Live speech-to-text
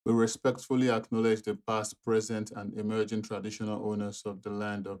We respectfully acknowledge the past, present, and emerging traditional owners of the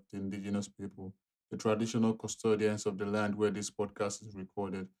land of the indigenous people, the traditional custodians of the land where this podcast is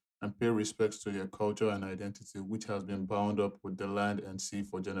recorded, and pay respects to their culture and identity, which has been bound up with the land and sea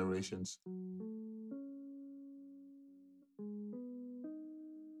for generations.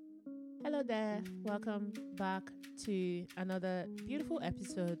 Hello there. Welcome back to another beautiful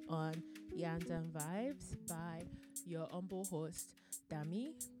episode on Yarns and Vibes by your humble host,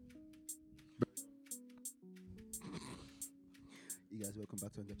 Dami. You guys, welcome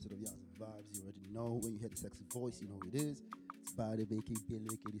back to another episode of Yas and Vibes. You already know when you hear the sexy voice, you know who it is. It's Bada Baking Bill,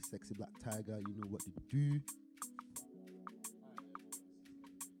 aka the sexy black tiger. You know what to do.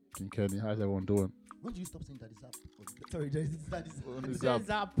 King Kenny, how's everyone doing? When do you stop saying that is up? Sorry, that is Zap.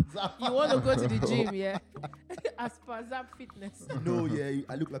 Zap. You want to go to the gym, yeah? As per Zap Fitness. No, yeah,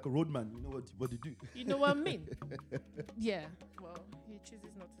 I look like a roadman. You know what to do. You know what I mean? Yeah. Well, he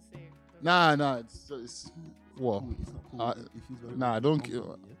chooses not to say it. Nah, it's well, Cool, it's not cool. uh, It feels very nah, I don't uncomfortable,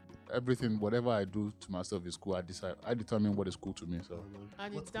 care. Everything, whatever I do to myself is cool. I determine what is cool to me. So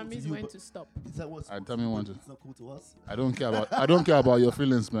And What's it cool to determines you, when but to stop. Is that what's I cool tell to me you, when but to- It's not cool to us. I don't care about your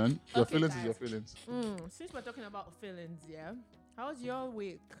feelings, man. Your Okay, feelings is guys. your feelings. Since we're talking about feelings, yeah? How's your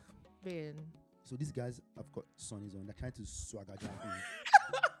week been? So these guys have got sunnies on. They're trying to swagger jack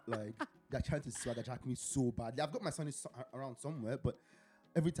me. Like, they're trying to swagger jack me so badly. I've got my sunnies around somewhere, but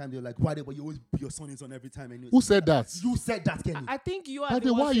every time they're like, why but you always put your sunnies on every time. And Who said that? You said that, Kenny. I think you are But the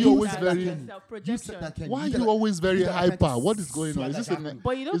then one why are you saying always that very- as You self-projection. said that, Kenny. Why are guys you always very you guys are trying to hyper? What is going on? Is this swagger jack me.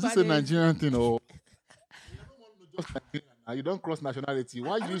 But you know, is this a Bade- Nigerian thing or? You don't cross nationality.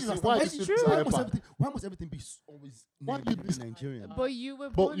 Why I do you don't see? understand. Why Why is is you true. so hyper? Why must everything be always Why do you dis- Nigerian? But you were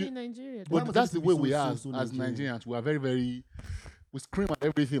But born you- in Nigeria. Why But must that's the way everything be we so- are so as Nigerian? Nigerians. We are very. We scream at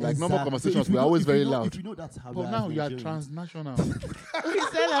everything. Like normal Exactly. conversations, So if we're you know- always if you very know- loud. If you know that's how But we are now as you are Nigerians. transnational. We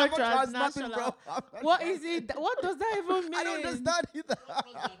said I'm I'm not transnational, transnational. bro. I'm not What is it? What does that even mean? I don't understand either.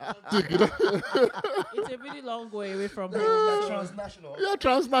 It's a really long way away from You're home. transnational. You're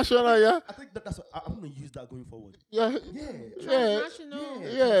transnational, yeah. I think that's what I'm going to use that going forward. Yeah. Yeah. Yeah. Transnational.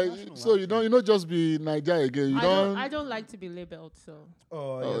 Yeah, Transnational, so you don't just be Nigeria again. You don't. I don't like to be labeled, so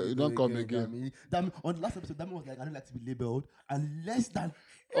Oh, you don't come again. Dami, on the last episode, Dami was like, I don't like to be labeled. And less than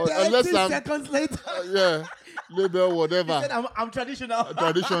Unless 30 I'm- seconds later, Yeah, label he whatever. said, I'm traditional.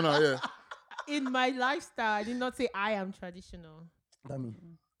 Traditional, yeah. in my lifestyle, I did not say I am traditional. Dami.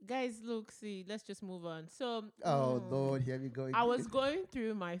 Guys, look, see, let's just move on. So, Oh, Lord, here we go. I was going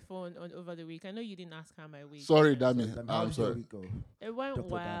through my phone over the week. I know you didn't ask how my week. Sorry, Sorry, Dami. Dami, how I'm did your sorry. week go? It went Dr.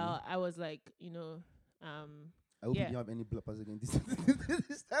 well. I was like, I hope you Yeah. didn't have any bloopers again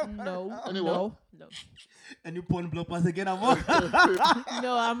this time. no, Any no, no. Any porn bloopers again?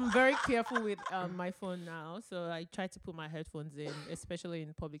 No, I'm very careful with my phone now. So I try to put my headphones in, especially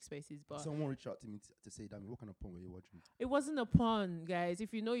in public spaces. But Someone reached out to me to say, Dami, what kind of porn were you watching? it wasn't a pun, guys.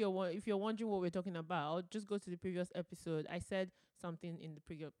 If you know if you're wondering what we're talking about, just go to the previous episode. I said something in the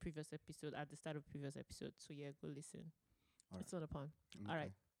previous episode at the start of the previous episode. So yeah, go listen. Alright. It's not a pun. Okay. All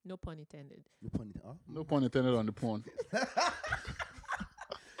right, no pun intended. No pun intended. Huh? No pun intended on the porn.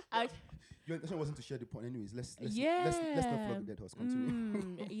 I, Your intention wasn't to share the porn, anyways. Let's not Yeah. flog the dead horse.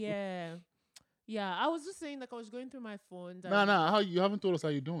 Continue. yeah, yeah. I was just saying, like I was going through my phone. Nah. How you haven't told us how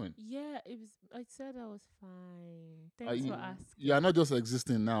you doing? Yeah, it was. I said I was fine. Are Thanks you, for asking. you are not just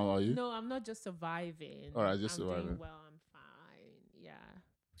existing now, are you? No, I'm not just surviving. All right, just I'm surviving. Doing well, I'm fine. Yeah.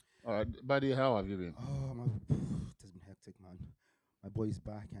 All right, buddy, how have you been? Oh, it has been hectic, man. My boy is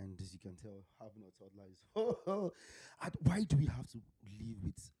back, and as you can tell, having a toddler is. Why do we have to live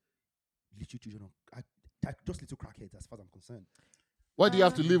with little children? Just little crackheads, as far as I'm concerned. Why do you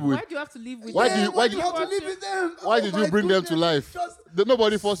have to live with? Why do you have to live with? Why them? do you- why do you- have to live with them? Why Oh did my you bring them to goodness, life? just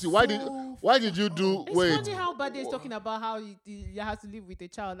Nobody forced you. Why did? so Why did you do? It's Wait. funny how Bade is talking about how you have to live with a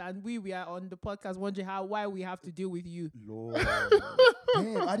child, and we are on the podcast wondering why we have to deal with you. Lord.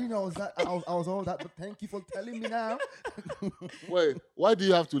 Damn, I didn't know I was that. I was all that, but thank you for telling me now. Wait. Why do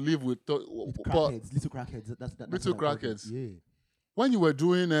you have to live with? Crackheads, little crackheads. That's Little what I call them. crackheads. Yeah. When you were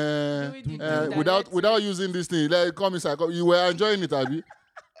doing Doing the direct without using this thing, like come inside, you were enjoying it, Abby.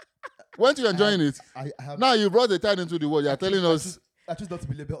 Weren't you enjoying it? I have. Now you brought the child into the world. You're telling us. I choose not to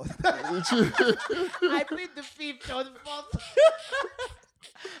be labeled. I plead the fifth or the fourth.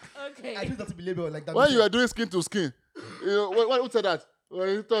 Okay. I choose not to be labeled like that. When you were doing skin to skin, who said that? When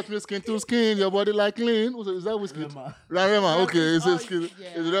you taught me skin to skin, your body like lean. Is that whiskey? Rema. Rema, okay, it's Oh, a skin. yeah.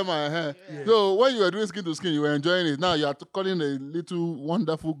 It's Rema. Yeah. So when you were doing skin to skin, you were enjoying it. Now you are calling a little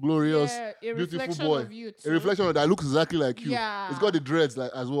wonderful, glorious, Yeah, a beautiful reflection boy. of you A too. reflection of that looks exactly like you. Yeah. It's got the dreads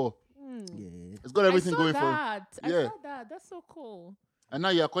like as well. Hmm. Yeah. It's got everything I saw going for it. that. I Yeah. saw that. That's so cool. And now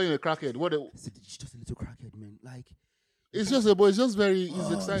you are calling him a crackhead. What? She's just a little crackhead, man. Like, It's just a boy. It's just very. It's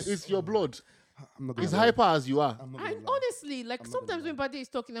Oh, exciting. It's your blood. I'm not gonna It's lie. hyper as you are. I'm not I gonna lie. honestly like I'm not gonna sometimes when lie. Bade is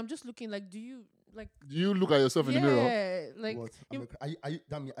talking, I'm just looking like, do you like? Do you look at yourself in the mirror? Yeah, like What? you- Are you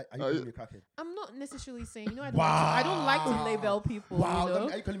calling me a crackhead? I'm not necessarily saying. You know, I don't like to Wow. label people. Wow, You know?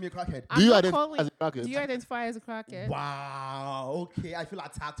 are you calling me a crackhead? I'm Do you not identify calling- as a crackhead? Do you identify as a crackhead? Wow. Okay, I feel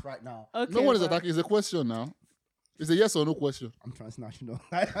attacked right now. Okay, No one is but- attacking. It's a question now. It's a yes or no question. I'm transnational.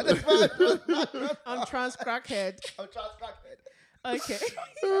 I'm trans crackhead. I'm trans crackhead. Okay.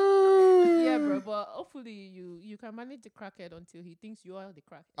 Yeah, bro. But hopefully you can manage the crackhead until he thinks you are the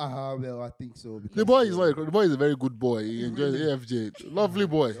crackhead. Well, I think so. The because, boy is like the boy is a very good boy. He enjoys AFJ. Lovely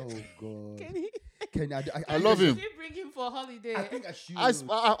boy. Oh God. Can he? Kenny, I love him. Should we bring him for holiday? I think I should.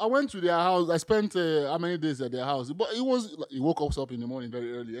 I went to their house. I spent how many days at their house? But he woke us up in the morning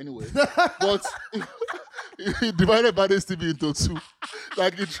very early anyway. But he divided Bade's TV into two.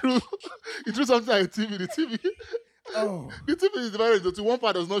 Like he threw something like a TV. The TV is divided into two. One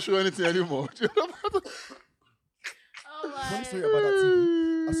part does not show anything anymore. Oh Funny my. story about that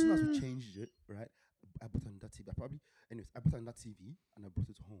TV. As soon as we changed it, right, I bought another TV. I bought another TV and I brought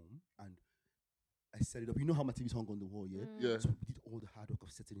it home and I set it up. You know how my TV is hung on the wall, yeah? Yeah. So we did all the hard work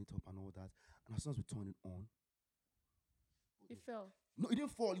of setting it up and all that. And as soon as we turned it on, It fell. no, it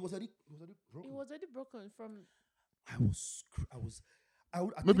didn't fall. It was already broken. It was already broken from. I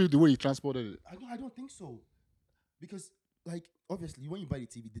Maybe the way he transported it. I don't think so. Because, like, obviously, when you buy the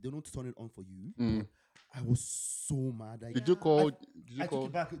TV, they don't turn it on for you. Mm. I was so mad. Like, Did you call? I took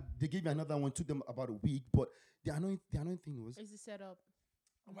it back. They gave me another one. Took them about a week. But the annoying thing was, Is it set up?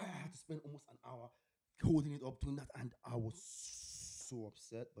 why I had to spend almost an hour holding it up, doing that, and I was so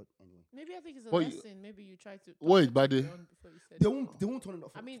upset. But anyway, Maybe I think it's a But you- lesson. Maybe you try to. Wait, talk Bade. it down before you set they it won't up. turn it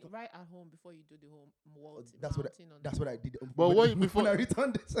off. I mean, right at home before you do the home wall. That's what I did. But when, before- when I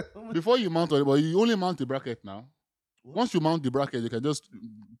returned it, Before you mount it, but you only mount the bracket now. What? Once you mount the bracket, you can just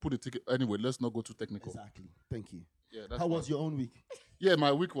put the ticket. Anyway, let's not go too technical. exactly. Thank you. Yeah, that's How fine. was your own week? Yeah,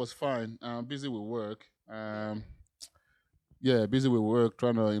 my week was fine. I'm busy with work. Busy with work,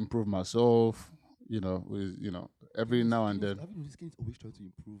 trying to improve myself. Every now and then. I've been this kid always trying to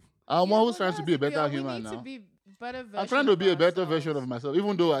improve. I'm always trying to be a better we human need to now. be better I'm trying to be a better ourselves. version of myself,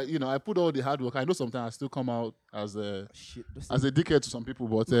 even though I put all the hard work. I know sometimes I still come out as a Shit. dickhead to some people,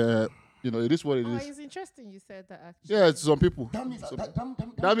 but it is what it Oh, is. it's interesting you said that. Actually. Yeah, to some people. Damn it! So- Damn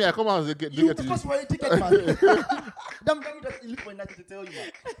That mean I come out as a you dickhead to you. because you are a ticket man. Damn it! That's illegal nothing to tell you,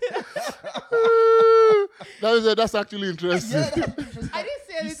 man. That's actually interesting. Yeah, that's interesting. I didn't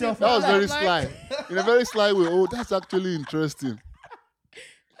say anything. Yourself- for That was very like, sly. In a very sly way. Oh, that's actually interesting.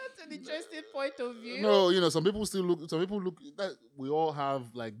 That's an interesting point of view. No, some people look, that we all have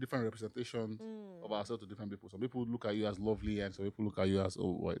like different representation Mm. of ourselves to different people. Some people look at you as lovely and some people look at you as,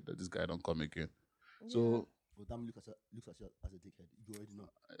 oh, wait, this guy don't come again. So Well, damn, looks at you as a dickhead. You already know.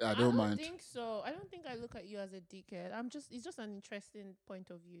 I I don't mind. think so. I don't think I look at you as a dickhead. It's just an interesting point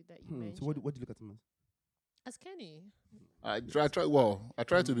of view that you mentioned. So what do you look at him as? As Kenny. I try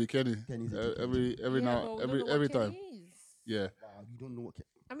to be Kenny. Kenny's a dickhead. Every Yeah, but now we don't know every what time. Kenny is. Yeah. Wow, you don't know what.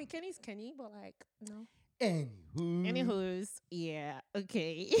 I mean, Kenny's Kenny, but like, no. Anywho. Anywho's, yeah,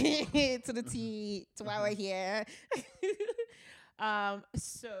 okay. To the T, to why we're here.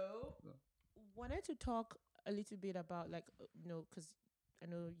 So wanted to talk a little bit about because I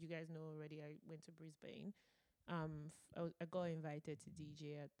know you guys know already. I went to Brisbane. I got invited to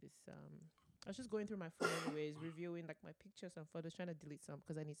DJ at this. I was just going through my phone anyways, reviewing like my pictures and photos, trying to delete some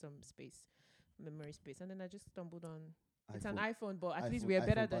because I need some space, memory space, and then I just stumbled on. It's an iPhone, but at least we are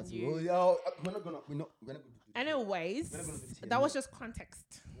better than you. Oh, yeah, we're not gonna do this. Anyways, We're not gonna do this here, that was no. just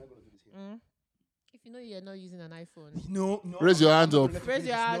context. We're not gonna do this here. If you know you're not using an iPhone, No. Raise your hand up. raise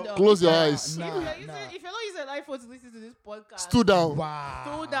your hand up. Close your If eyes. you're Nah, using- nah. if you're not using an iPhone to listen to this podcast, Stood down. Wow.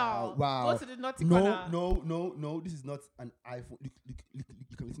 stool down. Wow. Go to the naughty corner. No. This is not an iPhone.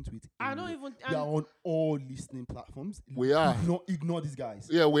 You can listen to it. I don't anywhere. even. We are on all listening platforms. We are. Ignore these guys.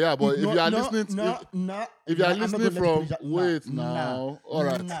 Yeah, we are. But if you are listening, if you are listening from, wait now. All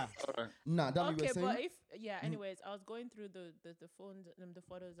right. Nah, All right. that we Okay, were saying. but if anyways, I was going through the phones, the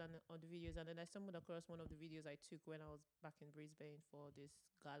photos and the videos, and then I stumbled across one of the videos I took when I was back in Brisbane for this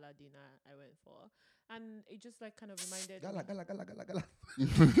gala dinner I went for, and it just like kind of reminded me. Gala.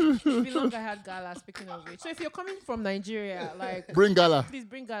 It's been long I had gala. Speaking of which, so if you're coming from Nigeria, like Bring gala. please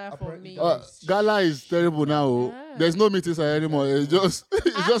bring gala for Apparently me. gala Gala is terrible now. Oh. Yeah. There's no meat inside anymore. It's just I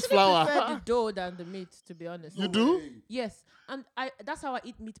it's just actually prefer the flour. dough than the meat, to be honest. You do? Yes, and that's how I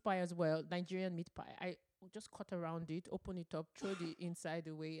eat meat pie as well. Nigerian meat pie. just cut around it, open it up, throw the inside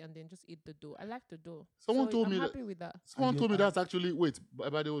away, and then just eat the dough. I like the dough. Someone So told I'm me that. happy with that. Someone you- told me and- that's actually wait.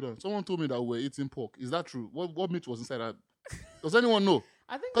 By the hold on. Someone told me that we're eating pork. Is that true? What meat was inside that? Does anyone know?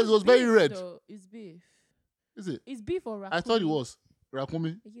 I think 'Cause it it's was very beef, red. though. It's beef. Is it? It's beef or raccoon. I thought it was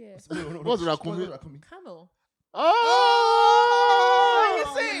rakumi. Yeah. No, What's shh, Rakumi? Rakumi? Camel. Oh!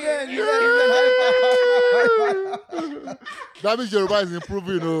 That means Yoruba is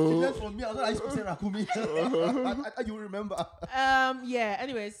improving. She Oh. learned from me. I was like, I used to say Rakumi. You remember? Yeah.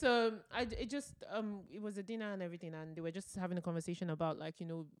 Anyway, so it just it was a dinner and everything, and they were just having a conversation about like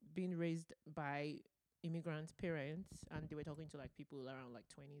being raised by immigrant parents, and they were talking to like people around like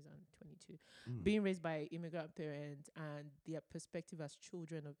 20s and 22, being raised by immigrant parents and their perspective as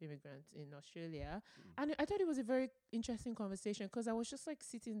children of immigrants in Australia. And I thought it was a very interesting conversation because I was just like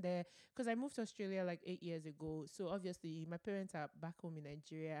sitting there because I moved to Australia like 8 years ago. So obviously my parents are back home in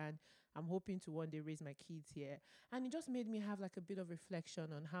Nigeria, and I'm hoping to one day raise my kids here. And it just made me have like a bit of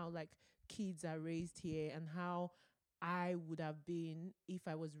reflection on how like kids are raised here and how I would have been if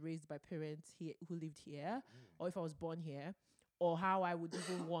I was raised by parents here who lived here, or if I was born here, or how I would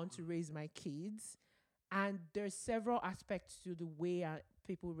even want to raise my kids. And there's several aspects to the way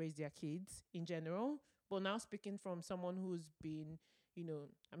people raise their kids in general. But now speaking from someone who's been,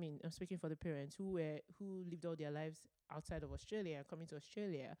 I'm speaking for the parents who lived all their lives outside of Australia and coming to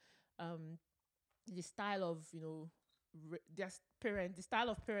Australia. The style of the style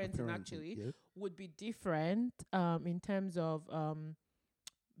of parenting actually would be different in terms of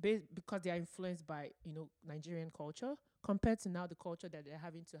because they are influenced by Nigerian culture compared to now the culture that they're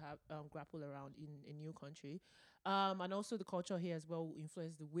having to have grapple around in a new country, and also the culture here as well will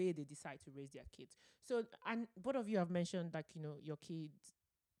influence the way they decide to raise their kids. So, and both of you have mentioned like your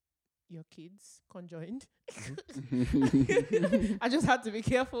kids conjoined. I just had to be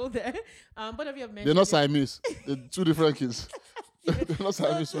careful there. Both of you have mentioned They're not Siamese. They're two different kids. They're not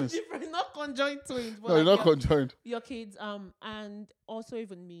Siamese twins. different, not conjoined twins. But No, they're like not conjoined. your kids, and also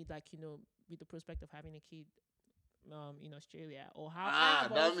even me, like with the prospect of having a kid, in Australia, or how. I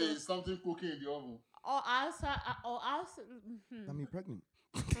have also- something cooking in the oven. Or also. I mean, pregnant.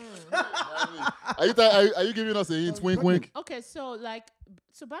 Are you giving us a hint? Wink, wink. Okay, so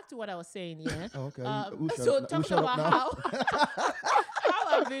back to what I was saying, yeah. Oh, okay. So talking about how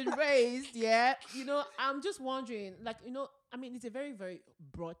I've been raised, yeah. I'm just wondering, I mean, it's a very, very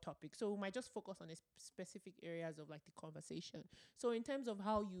broad topic, so we might just focus on specific areas of like the conversation. So in terms of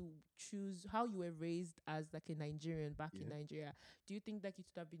how you were raised as like a Nigerian back in Nigeria, do you think that it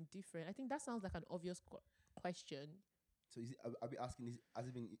would have been different? I think that sounds like an obvious question. So I'll be asking, has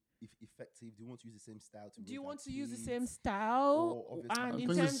it been effective? Do you want to use the same style to? Do you raise want our to use the kids? same style? Or obviously- And I in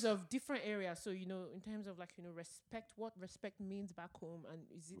think terms it's- of different areas, so in terms of like respect, what respect means back home, and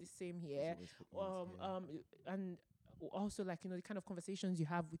is it the same here? And also like the kind of conversations you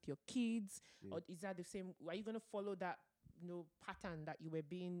have with your kids, or is that the same? Are you gonna follow that pattern that you were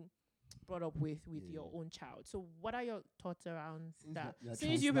being brought up with your own child? So what are your thoughts around that? you're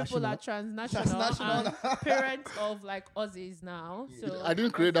Since you people are transnational, Transnational. and parents of like Aussies now, so I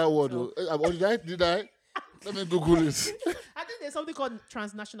didn't create that word. so- Though. Or did I? Let me Google it. I think there's something called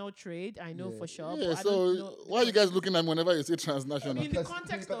transnational trade. I know for sure. Yeah, but I so don't know why are you guys looking at me whenever you say transnational? in the Because-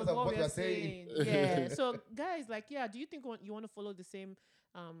 context because of what we are you're saying? saying. Yeah. So guys, like, do you think you want to follow the same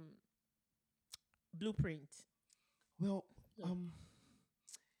blueprint? Well, Yeah.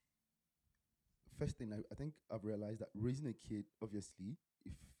 First thing I think I've realized that raising a kid, obviously,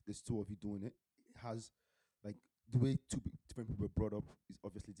 if there's two of you doing it, has like the way different people were brought up is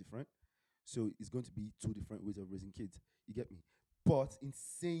obviously different. So it's going to be two different ways of raising kids. You get me? But in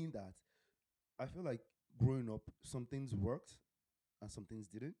saying that, I feel like growing up, some things worked and some things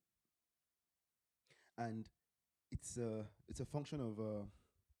didn't. And it's a function of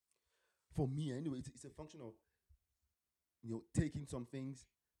for me anyway, it's a function of taking some things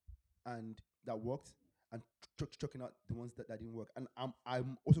and that worked and chucking out the ones that didn't work. And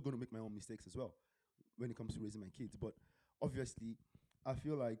I'm also going to make my own mistakes as well when it comes to raising my kids. But obviously, I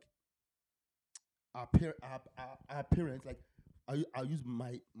feel like our parents, like I'll use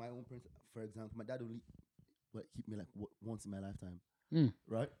my own parents for example. My dad only hit me like once in my lifetime,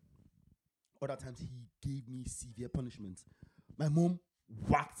 right? Other times he gave me severe punishments. My mom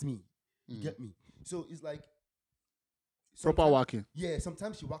whacked me. You get me? So it's like Proper sometimes- whacking. Yeah,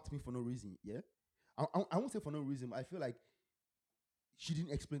 sometimes she whacked me for no reason. Yeah, I won't say for no reason. But I feel like she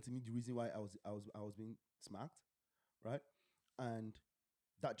didn't explain to me the reason why I was being smacked, right? And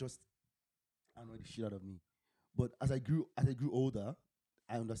that just annoyed the shit out of me. But as I grew older,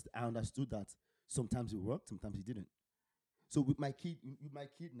 I understood that sometimes it worked, sometimes it didn't. So with my kid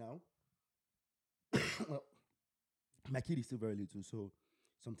now, well, my kid is still very little, so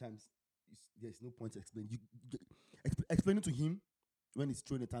sometimes there's no point to explain. Explaining to him when he's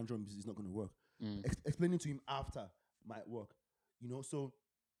throwing a tantrum is not going to work. Explaining to him after might work, So,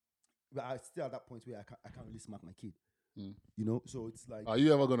 but I still at that point where I can't really smack my kid, So it's like, Are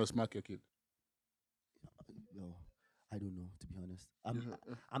you ever gonna smack your kid? no, I don't know, to be honest.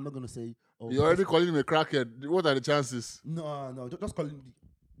 I'm not gonna say. Oh, You're already calling him a crackhead. What are the chances? No, just call him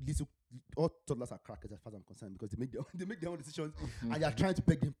little. All toddlers are crackers as far as I'm concerned because they make their own decisions, and you're trying to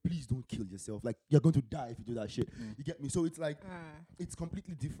beg them, please don't kill yourself. Like you're going to die if you do that shit. You get me? So it's like it's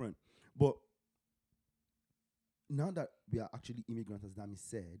completely different. But now that we are actually immigrants, as Dami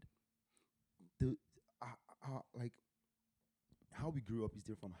said, like how we grew up is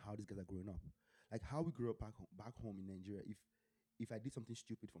different from how these guys are growing up. Like how we grew up back home in Nigeria. If I did something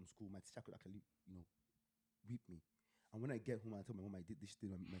stupid from school, my teacher could actually whip me. And when I get home and I tell my mom I did this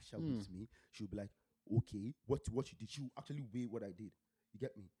thing, my teacher whips me, she'll be like, okay, what you did? She'll actually weigh what I did. You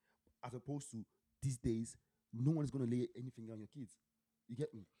get me? As opposed to these days, no one's going to lay anything on your kids. You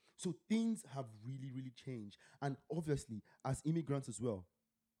get me? So things have really, really changed. And obviously, as immigrants as well,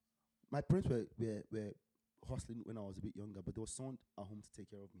 my parents were hustling when I was a bit younger, but there was someone at home to take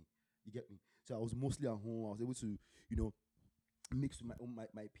care of me. You get me? So I was mostly at home. I was able to, mix with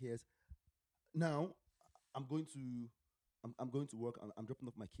my peers. Now, I'm going to work. I'm dropping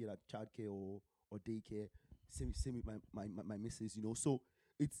off my kid at childcare or daycare. Same with my missus. So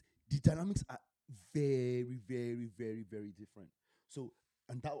it's the dynamics are very, very, very, very different. So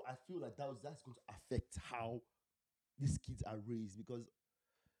and that I feel like that's going to affect how these kids are raised because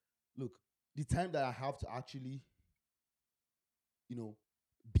look, the time that I have to actually,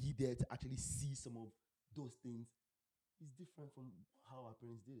 be there to actually see some of those things is different from how our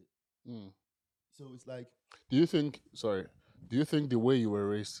parents did it. So it's like, Do you think the way you were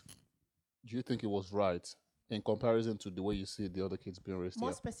raised, do you think it was right in comparison to the way you see the other kids being raised More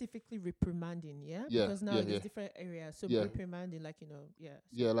here? specifically, reprimanding, yeah? Yeah, Because now yeah, there's yeah. different areas. So Yeah. reprimanding, like, yeah.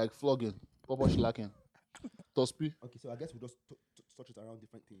 Yeah, like flogging, papa slacking, tospi. okay, so I guess we just touch it around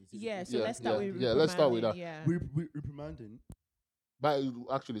different things. Yeah, so Yeah, let's start yeah, with yeah, let's start with reprimanding, that. Yeah. Reprimanding. But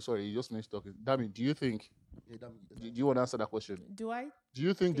actually, sorry, you just finished talking. Dami, do you think? Yeah, Do you want to answer that question? Do I? Do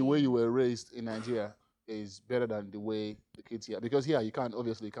you think the way you were raised in Nigeria is better than the way the kids here? Because here you can't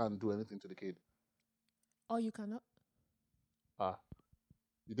do anything to the kid. Oh, you cannot?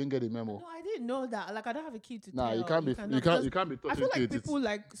 You didn't get the memo. No, I didn't know that. Like, I don't have a kid to Nah, tell. you can't be because you can't be I touching feel like kids. people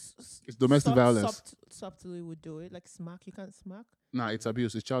like It's domestic violence. subtly would do it. Like smack. You can't smack. Nah, it's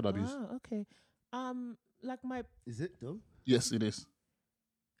abuse. It's child abuse. Ah, okay. Like my Is it though? Yes, it is.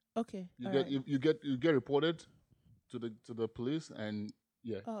 okay. You all get right. you get reported to the police and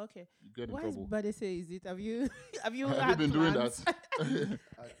yeah, Oh, okay. you get in Why is trouble. Bade say is it? Have you Have you had been doing plans? that?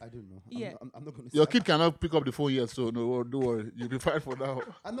 I don't know. Yeah. I'm not going to. Your kid cannot pick up the phone yet, so no, don't worry. You'll be fine for now.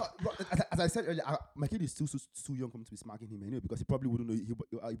 I'm not. But as I said earlier, my kid is too young for me to be smacking him anyway because he probably wouldn't know.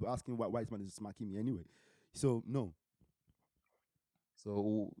 He'll be asking why his man is smacking me anyway. So no.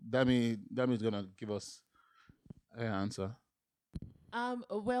 So Dami's gonna give us an answer.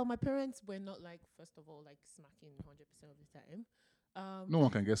 Well, my parents were not like, first of all, like smacking 100% of the time. No one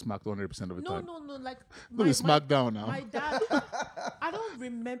can get smacked 100% of the time. No, like Don't be smacked down now. my dad. I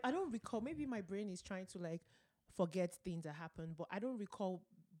don't recall. Maybe my brain is trying to like forget things that happened, but I don't recall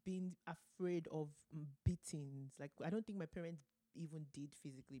being afraid of beatings. Like I don't think my parents even did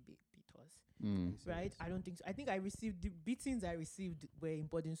physically beat us. Right? I don't think so. I think I received the beatings I received were in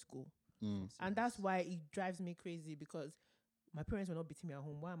boarding school, and that's why it drives me crazy because my parents were not beating me at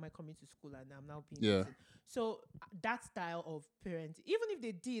home. Why am I coming to school and I'm now being beaten? So that style of parenting, even if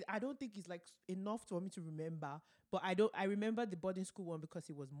they did, I don't think it's like enough for me to remember. But I remember the boarding school one because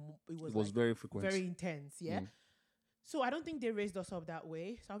it was like very frequent. very intense. Yeah. So I don't think they raised us up that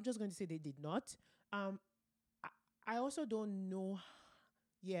way. So I'm just going to say they did not. I also don't know.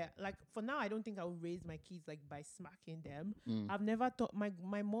 Yeah, like for now, I don't think I will raise my kids like by smacking them. I've never thought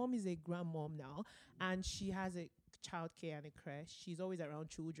my mom is a grandmom now, and she has a childcare and a creche. She's always around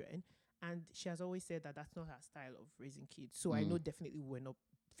children, and she has always said that that's not her style of raising kids. So I know definitely we're not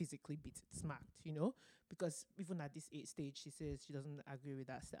physically smacked, because even at this stage, she says she doesn't agree with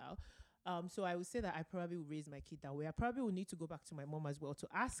that style. So I would say that I probably will raise my kid that way. I probably will need to go back to my mom as well to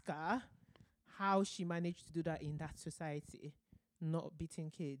ask her how she managed to do that in that society, not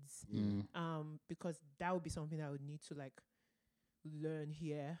beating kids. Because that would be something I would need to like learn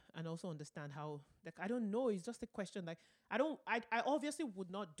here and also understand how, like, I don't know, it's just a question. Like I obviously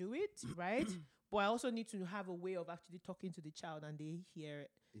would not do it, right? But I also need to have a way of actually talking to the child and they hear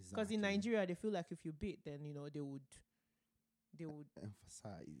it. Because in Nigeria they feel like if you beat, then they would they would.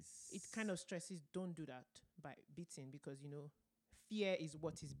 Emphasize. It kind of stresses. Don't do that by beating because fear is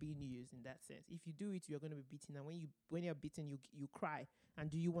what is being used in that sense. If you do it, you're going to be beaten, and when you're beaten, you cry. And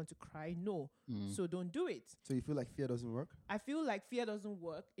do you want to cry? No. So don't do it. So you feel like fear doesn't work? I feel like fear doesn't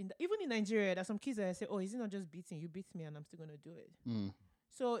work. Even in Nigeria, there's some kids that say, "Oh, is it not just beating? You beat me, and I'm still going to do it."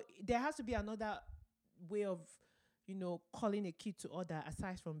 So there has to be another way of, calling a kid to order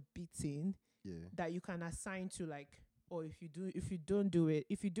aside from beating Yeah. that you can assign to, like, oh, if you don't do it,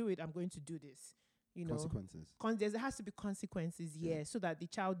 if you do it, I'm going to do this. Consequences. There has to be consequences, so that the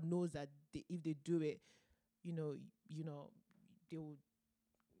child knows that if they do it, they will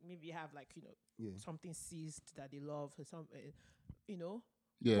maybe have like Yeah. something seized that they love or something,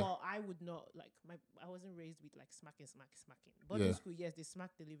 Yeah. Well, I would not like I wasn't raised with like smacking. But in school, yes, they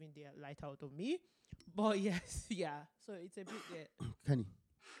smacked the living light out of me. But yes, yeah. So it's a bit Kenny.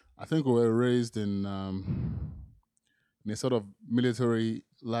 I think we were raised in a sort of military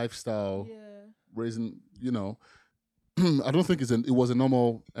lifestyle, raising, I don't think it was a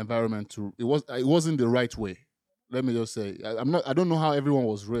normal environment it wasn't the right way. Let me just say, I don't know how everyone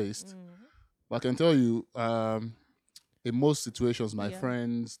was raised, but I can tell you, in most situations, my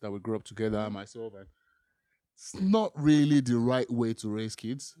friends that we grew up together, myself, and it's not really the right way to raise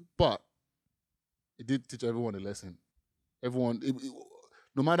kids, but it did teach everyone a lesson. Everyone,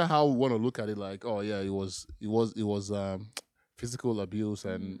 no matter how we want to look at it, like, oh yeah, it was physical abuse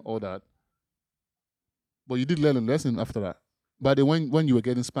and all that, but you did learn a lesson after that. But when you were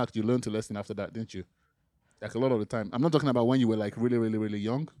getting smacked, you learned a lesson after that, didn't you? Like a lot of the time. I'm not talking about when you were like really, really, really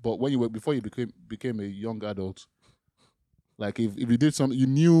young, but before you became a young adult. Like if you did something, you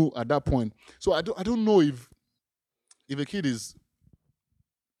knew at that point. So I don't know if a kid is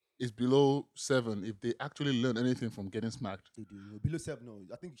below 7, if they actually learn anything from getting smacked. They do. No, below 7, no.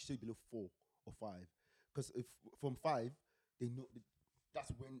 I think you should say below 4 or 5. Because if from 5, they know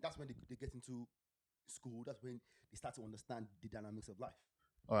that's when they get into school. That's when they start to understand the dynamics of life.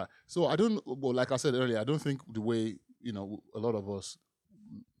 All right. So like I said earlier, I don't think the way, a lot of us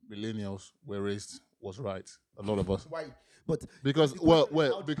millennials were raised was right. A lot of us. Why? But because how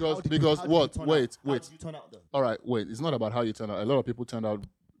what? did you turn out though? All right, wait. It's not about how you turn out. A lot of people turned out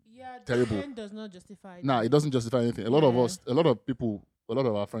terrible. The end does not justify. Nah, it doesn't justify anything. A lot of us, a lot of people, a lot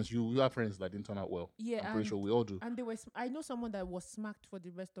of our friends, you have friends that didn't turn out well. Yeah, I'm pretty sure we all do. And I know someone that was smacked for the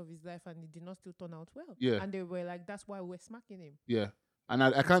rest of his life and it did not still turn out well. Yeah. And they were like, that's why we're smacking him. Yeah. And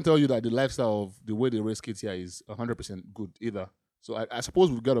I can't tell you that the lifestyle of the way they raise kids here is 100% good either. So I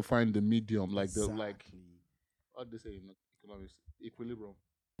suppose we've got to find the medium, like how do they say in economics, equilibrium.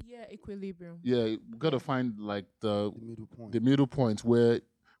 Yeah, equilibrium. Yeah, we've got to find like the middle point. The middle point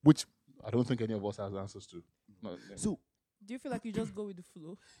which I don't think any of us has answers to. No. So do you feel like you just go with the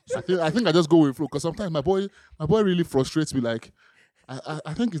flow? I think I just go with flow because sometimes my boy really frustrates me. Like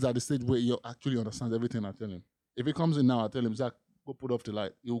I think he's at the stage where he actually understands everything I tell him. If he comes in now, I tell him, Zach, go put off the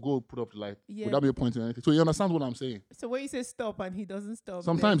light. He'll go put off the light without me pointing anything. So he understands what I'm saying. So when you say stop and he doesn't stop,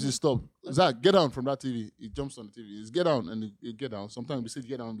 sometimes he stops. Zach, get down from that TV. He jumps on the TV. He's get down and he get down. Sometimes we say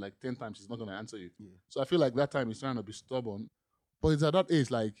get down like 10 times. He's not going to answer you. Yeah. So I feel like that time he's trying to be stubborn. But it's at that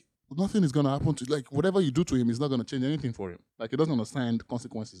age, like, nothing is going to happen to, like, whatever you do to him is not going to change anything for him. Like, he doesn't understand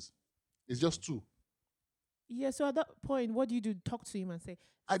consequences. It's just two. Yeah, so at that point, what do you do? Talk to him and say,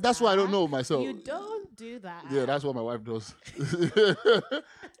 that's why I don't know myself. You don't do that. Yeah, that's what my wife does.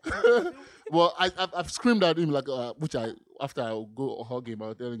 Well, I've screamed at him, like, after I go hug him,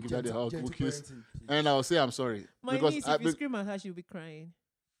 I'll tell him, give her the hug, kiss, and I'll say I'm sorry. My niece, if you scream at her, she'll be crying.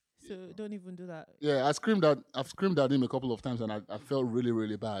 So don't even do that. Yeah, I've screamed at him a couple of times, and I felt really,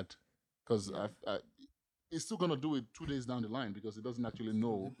 really bad because he's still gonna do it 2 days down the line because he doesn't actually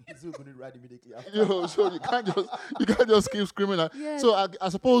know. He's still gonna ride immediately after. So you can't just keep screaming at. Yeah. So I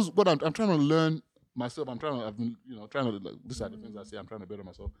suppose what I'm trying to learn myself. I've been trying to like, these are the things I say. I'm trying to better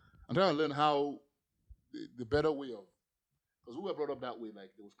myself. I'm trying to learn how the better way of, because we were brought up that way. Like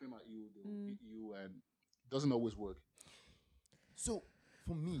they will scream at you, they will beat you, and it doesn't always work. So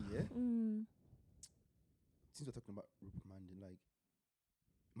for me, since we're talking about reprimanding, like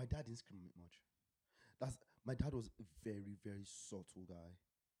my dad didn't scream at me much. My dad was a very, very subtle guy,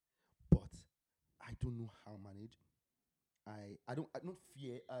 but I don't know how to manage. I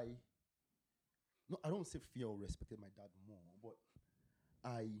don't say fear or respected my dad more, but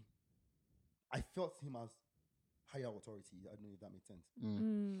I felt him as higher authority. I don't know if that makes sense.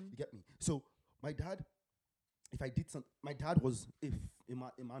 You get me? So my dad, if I did something, my dad was a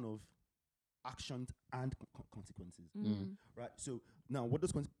man of actions and consequences, right? So now, what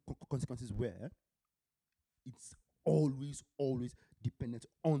those consequences were, it's always dependent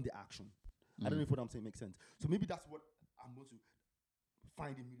on the action. I don't know if what I'm saying makes sense. So maybe that's what I'm going to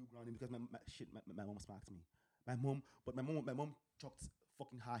find the middle ground because my mom smacked me. My mom chucked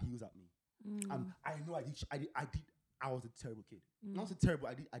fucking high heels at me. I know I was a terrible kid. Not so terrible.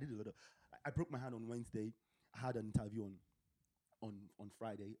 I did a lot of. I broke my hand on Wednesday. I had an interview on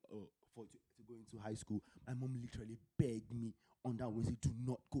Friday to go into high school. My mom literally begged me on that Wednesday, do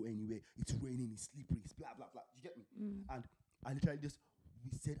not go anywhere. It's raining, it's slippery, it's blah blah blah. You get me? And I literally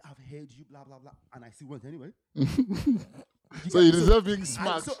we said, I've heard you, blah blah blah, and I still went anyway. So you deserve being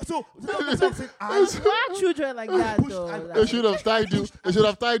smacked. That's what I'm saying. Why are children like that though? They should have tied you. They should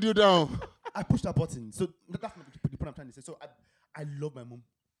have tied you down. I pushed that button. So that's not the point I'm trying to say. So I love my mom.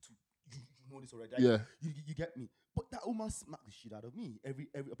 You know this already. Yeah. You get me. But that woman smacked the shit out of me every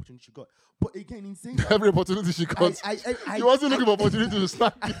opportunity she got. But again, in saying Every opportunity she got. She wasn't looking for opportunity to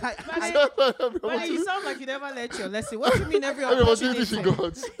slap you. But you sound like you never let your lesson. What do you mean every Every opportunity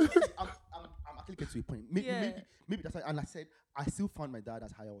opportunity? she got. I'm actually getting to a point. Yeah. Maybe that's why. And I said I still found my dad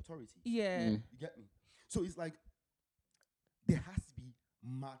as higher authority. Yeah. You get me? So it's like there has to be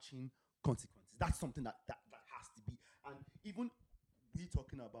matching consequences. That's something that has to be. And even we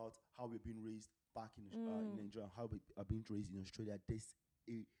talking about how we're being raised back in Nigeria, how we are being raised in Australia, there's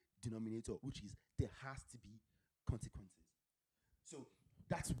a denominator, which is there has to be consequences. So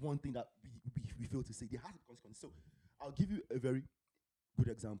that's one thing that we fail to say. There has to be consequences. So I'll give you a very good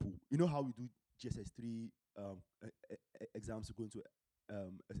example. You know how we do GSS3 exams to go into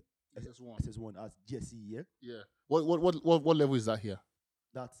SS1 as GSE, yeah? Yeah. What level is that here?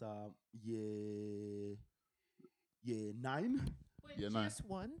 That's year 9. Wait, Year 9. just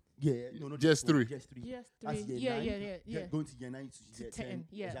one? Yeah, no, GS3. GS3. Yes, That's three. year Yeah, 9. yeah. Going to year 9 to year 10.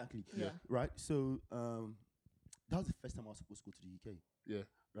 Yeah. Exactly. Yeah. Right. So that was the first time I was supposed to go to the UK. Yeah.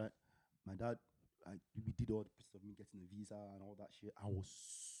 Right. My dad, we did all the process of me getting the visa and all that shit. I was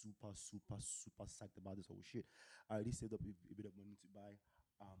super psyched about this whole shit. I already saved up a bit of money to buy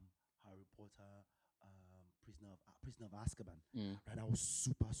Harry Potter, Prisoner of Azkaban. Right. I was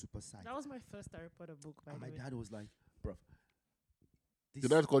super psyched. That was my first Harry Potter book, by And the my way. dad was like, bruv. Your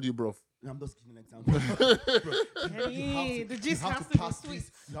dad called you bro. I'm just giving an example. Bruh, Hey, the you gist have has to to be pass sweet.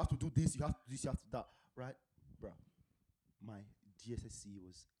 this. You have to do this. You have to do this. You have to do that. Right, bruh. My GSSC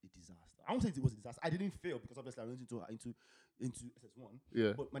was a disaster. I won't say it was a disaster. I didn't fail because obviously I went into SS1.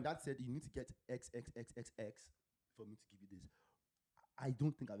 Yeah. But my dad said you need to get XXXXX for me to give you this. I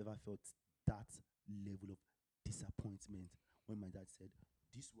don't think I've ever felt that level of disappointment when my dad said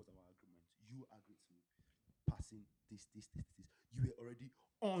this was our agreement. You agreed to passing this. You were already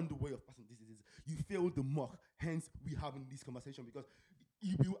on the way of passing this. You failed the mock. Hence, we having this conversation because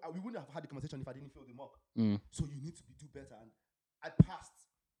we wouldn't have had the conversation if I didn't fail the mock. So you need to do better. And I passed.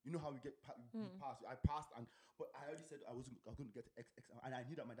 You know how we get we pass. I passed, but I already said I was going to get X, and I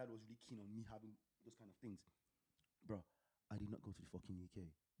knew that my dad was really keen on me having those kind of things. Bro, I did not go to the fucking UK.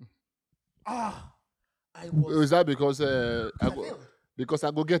 I was. Is that because because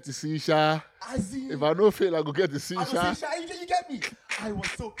I go get the Sisha? If I don't fail, I go get the Sisha. You get me? I was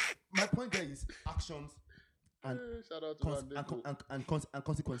so. My point there is actions and Shout out to and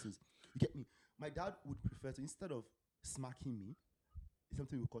consequences. You get me? My dad would prefer to, instead of smacking me, it's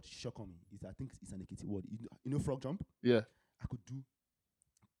something we call shock on me. I think it's an Ekiti word. You know frog jump? Yeah. I could do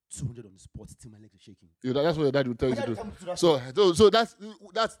 200 on the spot till my legs are shaking. That's what your dad would tell you My to dad do. would tell me to do that So that's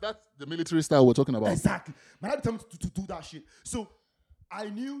the military style we're talking about. Exactly. My dad told me to do that shit. So I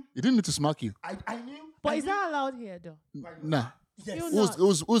knew. He didn't need to smack you. I knew. But I is knew- that allowed here, though? Nah. Yes.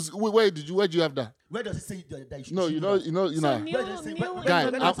 Still Where did you have that? Where does it say that you should? No, you know. So Where does it say- where- Guy,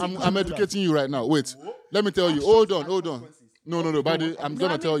 where does it say I'm you should do that? educating you right now. Wait, Whoa. let me tell you. Actions Hold and on. consequences. No, buddy, I'm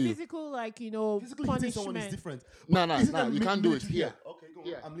gonna tell you. Physical, like, you know, Physically hitting someone is punishment. different. Nah, But isn't nah, that you can't do it military here. Okay, go on.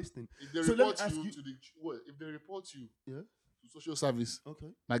 Yeah. I'm listening. If they So let me report ask you you- to the if they report you Yeah. to social service,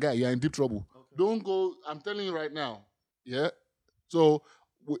 Okay. my guy, you're in deep trouble. Okay. Don't go. I'm telling you right now. Yeah. So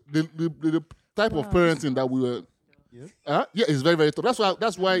the type of Wow. parenting that we were, Yeah. yeah, it's very very tough.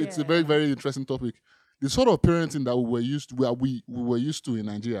 That's why it's a very Yeah. very interesting topic. The sort of parenting that we were used to, we were used to in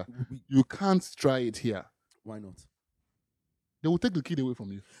Nigeria, you can't try it here. Why not? They will take the kid away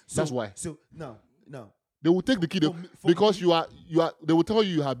from you. That's why. So now, They will take the kid For because me- you are. They will tell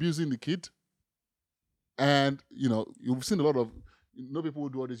you you're abusing the kid, and you've seen a lot of people who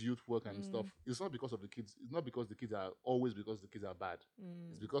do all this youth work and stuff. It's not because of the kids. It's not because the kids are always because the kids are bad.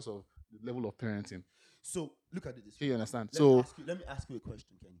 It's because of the level of parenting. so look at it this Do way. you understand? Let me ask you a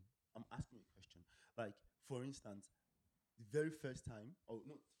question, Kenny. I'm asking you a question. Like, for instance, the very first time,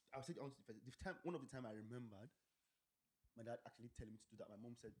 I'll say honestly, one of the time I remembered, my dad actually telling me to do that. My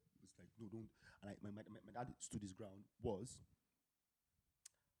mom said, "It's like no, don't." And my dad stood his ground. Was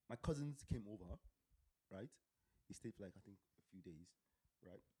my cousins came over, right? he stayed for like I think a few days,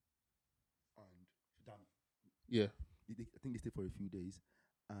 right? And damn, Yeah. I think they stayed for a few days,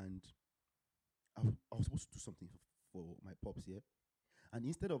 and I was supposed to do something for my pops here, and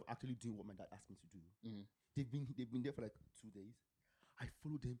instead of actually doing what my dad asked me to do, Mhm. they've been there for like 2 days. I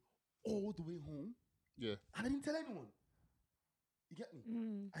followed them all the way home, Yeah. and I didn't tell anyone. You get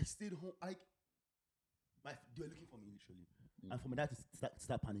me? I stayed home. Like they were looking for me literally, and for my dad to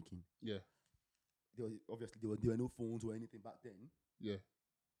start panicking. Yeah. There were no phones or anything back then. Yeah.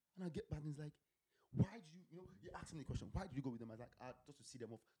 And I get back and he's like, why did you asked me the question, why did you go with them? I was like, just to see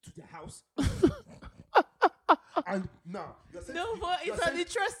them off to their house. And now, you're saying, No, but you're it's an saying-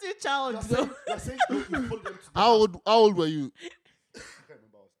 interesting child, you're though. saying, you're saying you followed them to their How house. old were you? I can't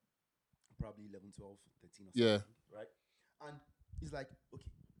remember. I was probably 11, 12, 13 or something. Yeah. Right? And he's like,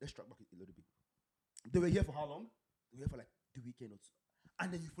 okay, let's track back a little bit. They were here for how long? They were here for like the weekend or so.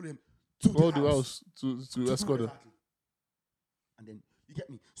 And then you follow him to All the the house. house to escort her. Exactly. And then you get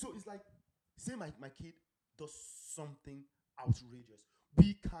me. So it's like, say my kid does something outrageous.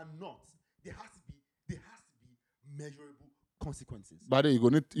 We cannot. There has to be measurable consequences. By then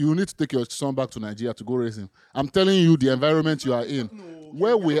you need to take your son back to Nigeria to go raise him. I'm telling you the environment you are in. No,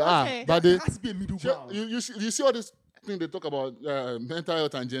 Where we are, Okay. but there has to be a middle ground. you see all this thing they talk about mental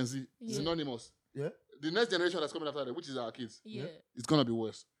health and Gen Z, Yeah. synonymous. Yeah. The next generation that's coming after that, which is our kids, Yeah. it's gonna be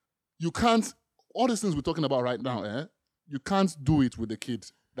worse. You can't all these things we're talking about right now, you can't do it with the kid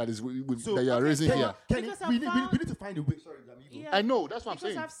that is So- that you are Okay, raising so- here. Kenny, Because we I need found- to find a way. Sorry, Dami, you go. Yeah. I know, that's what I'm Because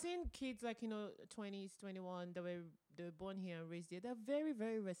saying. I've seen kids like 20s, 21 they were born here and raised here. They're very,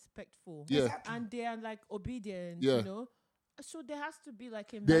 very respectful. Yeah. Exactly. And they are like obedient. Yeah. You know. So there has to be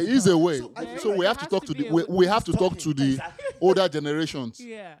like a. There mentor. is a way. So I feel So like we there have to has talk to be the a we have to talk Talking, to the exactly. older generations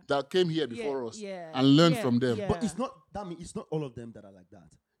Yeah. that came here Yeah, before us yeah, and learn yeah, from them. yeah. But it's not it's not all of them that are like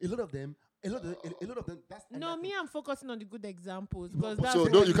that. A lot of them. That's No, me, I'm focusing on the good examples No, because but that's So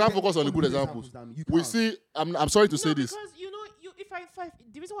what- don't, you can't focus on the good examples. Dami. You We can't. see. I'm sorry to say no, this. because if I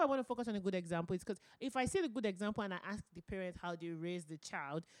the reason why I want to focus on a good example is because if I see the good example and I ask the parents how they raise the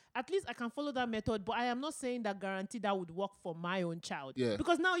child, at least I can follow that method. But I am not saying that guarantee that would work for my own child. Yeah.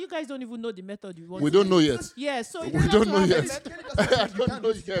 Because now you guys don't even know the method you want. We to don't know use. yet. Yeah, so We you have don't to know have a yet. method. I don't know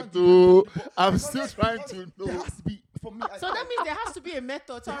yet, too. I'm still trying to know. There has to be for me. So that means there has to be a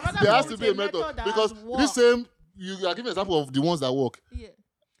method. So I'd rather There go has to with be a method that because has this worked. same you are giving an example of the ones that work. Yeah.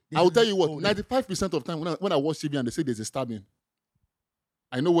 I will tell you what, 95% of time when I watch TV and they say there's a stabbing,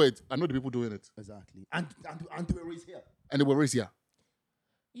 I know the people doing it. Exactly. And they were raised here. And they were raised here.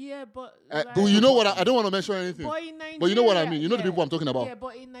 Yeah, but But you know what? I don't want to mention anything. But in Nigeria, But you know what I mean. You know the yeah. people I'm talking about. Yeah,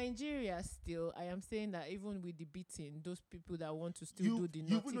 but in Nigeria still, I am saying that even with the beating, those people that want to still You- do the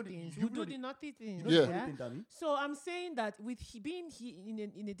you naughty know the- things, you will know do the- the naughty things. You know Yeah. the funny thing, Dami? So I'm saying that with being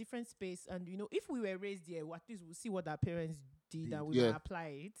in a different space, and if we were raised here, at least we'll see what our parents did and we Yeah. might apply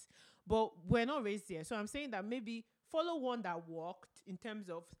it. But we're not raised here, so I'm saying that maybe follow one that worked in terms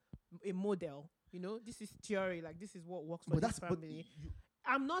of a model. This is theory. Like this is what works for But this that's family.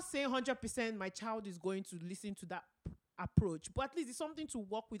 I'm not saying 100% my child is going to listen to that approach, but at least it's something to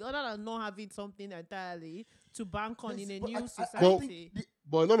work with, other than not having something entirely to bank on Yes, in a but new I society. think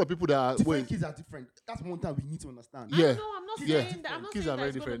But a lot of people that are different kids are different. That's one thing we need to understand. Yeah. I know, I'm not Yeah. saying that. I'm not Kids saying are that very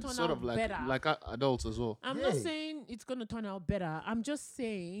it's gonna different, turn sort out of better. like adults as well. I'm not Yeah. saying it's gonna turn out better. I'm just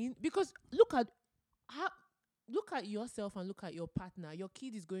saying because look at yourself and look at your partner. Your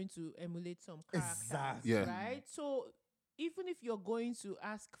kid is going to emulate some characters, Exactly. Yeah. right? So even if you're going to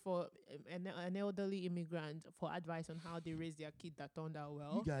ask for an elderly immigrant for advice on how they raise their kid that turned out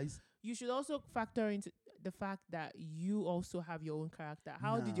well, You guys, you should also factor into the fact that you also have your own character.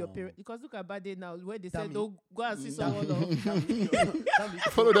 How did your No. parents? Because look at Bade now, where they said, Dami. "Don't go and see Dami. someone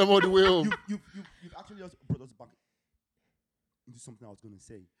else." Follow them all the way home. You've actually also brought us back into something I was going to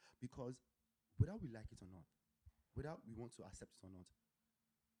say, because whether we like it or not, whether we want to accept it or not,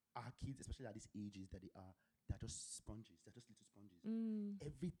 our kids, especially at these ages that they're just sponges. They're just little sponges. Mm.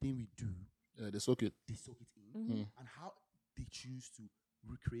 Everything we do, Yeah, they soak it. they soak it in, Mhm. and how they choose to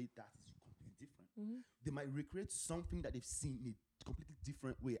recreate that is completely different. Mhm. They might recreate something that they've seen in a completely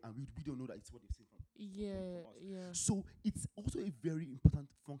different way, and we don't know that it's what they've seen from. Yeah, us. yeah. So it's also a very important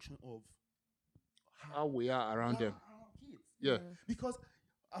function of How we are around them. our kids. Yeah. Because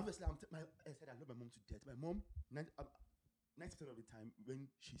obviously, I said I love my mom to death. My mom, 90% of the time, when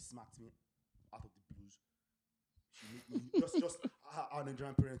she smacks me out of the blues, she make me just our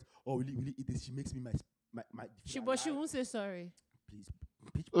Nigerian parents. Oh, will you eat this? She makes me my. But she won't say sorry. Please,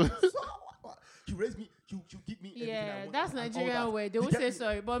 please. She raised me. She'll give me. everything I Yeah, want that's and all Nigerian that. way. They You won't get say me?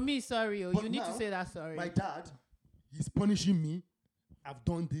 sorry, but me sorry. But You need to now, say that sorry. My dad, he's punishing me. I've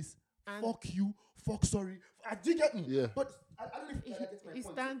done this. And fuck you, fuck sorry. Do you get me? Yeah. But I don't know if you get my he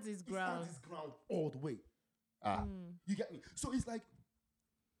point. stands his He ground. stands his ground all the way. Ah. You get me? So it's like,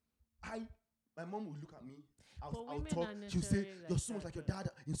 my mom would look at me. But I'll women talk. are She'll say, necessarily "You're like so much that, like your though.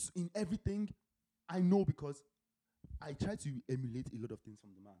 dad in everything." I know because I try to emulate a lot of things from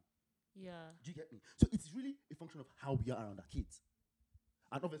the man. Yeah. Do you get me? So it's really a function of how we are around our kids,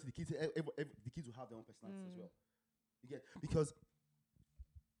 and obviously the kids will have their own personalities as well. You get, because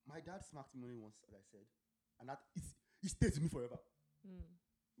my dad smacked me only once, as I said, and it stays with me forever.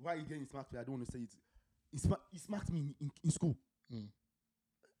 Why are you getting smacked? I don't want to say it. He smacked me in school.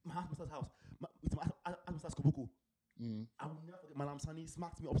 My master's house. It's my master's Koboko. I will never forget. Malam Sani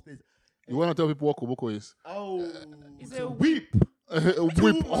smacked me upstairs. You want to tell people what Koboko is? Oh, It's a a whip.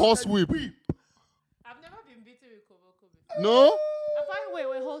 Whip, horse whip. I've never been beaten with Koboko before. No? Wait,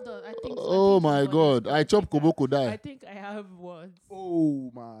 hold on. I think. Oh my God! I chop Koboko I die. think I have once.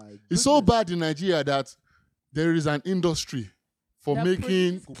 Oh my! It's so goodness. bad in Nigeria that there is an industry for That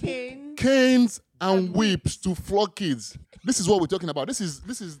making produce canes. canes and whips to flog kids. This is what we're talking about. This is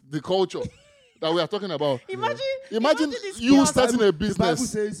the culture that we are talking about. Imagine this you chaos. starting a The Bible business.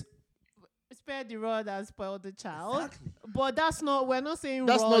 says Spare the rod and spoil the child. exactly. But that's not. We're not saying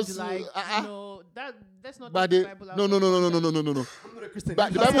That's rod not, like that's not But the the Bible. no. I'm not a Christian.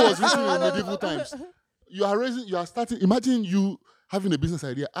 But the Bible was written in medieval times. You are starting. Imagine you having a business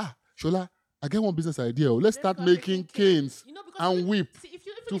idea. Shola, I get one business idea. Let's start making canes You know, because and whip see, to if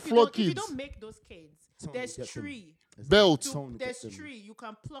you flog don't, if you kids. don't make those canes, Someone there's will get them. tree. Belts. Someone will get There's them. tree. You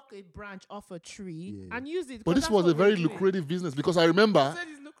can pluck a branch off a tree Yeah. and use it. But 'cause this that's was what a very we're doing. lucrative business because I remember Said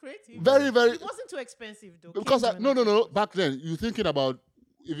it's lucrative. very, very. It wasn't too expensive though. Because Canes were no. not expensive. Back then, if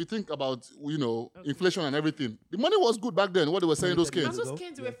you think about inflation and everything, the money was good back then. What they were selling those Canes And canes. those ago.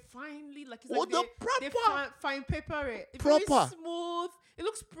 canes Yeah. were finely like it's Oh, like the they proper. fine paper it. It's Proper. very smooth. It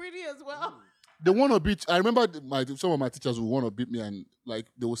looks pretty as well. They want to beat. I remember some of my teachers would want to beat me, and like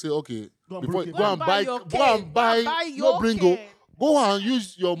they will say, "Okay, Go and before break it. go and buy, your go cane. and buy, your no bringo, cane. go and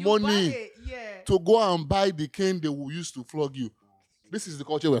use your You buy money it, yeah. to go and buy the cane they will use to flog you." This is the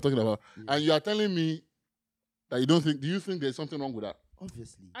culture we're talking about, and you are telling me that you don't think? Do you think there's something wrong with that?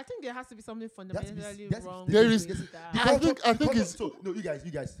 Obviously. I think there has to be something That's- fundamentally that's- wrong. There with is- that. I think it's- so. No, you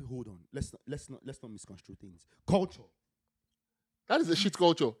guys, hold on. Let's not misconstrue things. Culture. That is a shit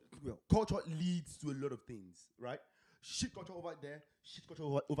culture. Well, culture leads to a lot of things, right? Shit culture over there, shit culture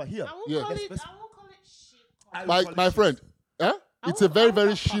over here. I won't Yeah. call it. Let's- I won't call it shit. I will My call it my shit. friend, huh? I It's a won't- very I won't- very That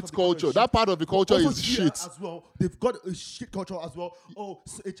part shit of the culture culture. is That shit. part of the culture Also is here shit. as well. They've got a shit culture as well. Oh,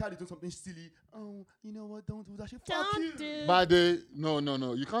 so a child is doing something silly. Oh, you know what? Don't do that shit. Fuck Don't you. do. But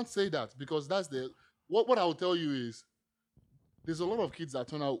no. You can't say that because that's what I will tell you is there's a lot of kids that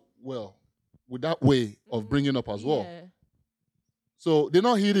turn out well with that way of bringing up as well. Yeah. So they're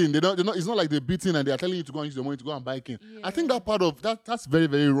not hitting. They're not. It's not like they're beating and they're telling you to go and use your money to go and buy cane. I think Yeah. that part of that's very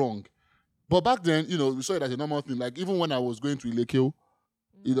very wrong. But back then, we saw it as a normal thing. Like even when I was going to Ilekeo,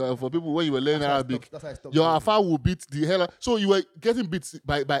 for people when you were learning Arabic, That's how I stopped your doing it. afa will beat the hell out. So you were getting beat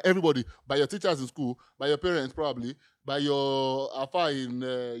by everybody, by your teachers in school, by your parents probably, by your afa in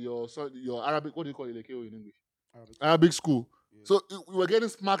your Arabic. What do you call Ilekeo in English? Arabic school. Yeah. So we were getting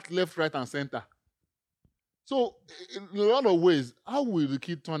smacked left, right, and center. So in a lot of ways, how will the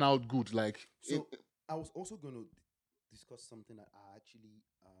kid turn out good? Like, So I was also going to discuss something that I actually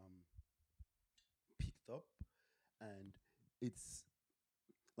picked up, and it's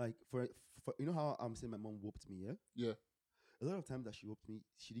like for you know how I'm saying my mom whooped me, yeah? Yeah. A lot of times that she whooped me,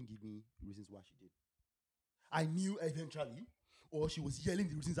 she didn't give me reasons why she did. I knew eventually, or she was yelling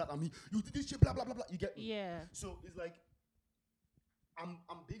the reasons at me. You did this shit, blah blah blah blah. You get me? Yeah. So it's like I'm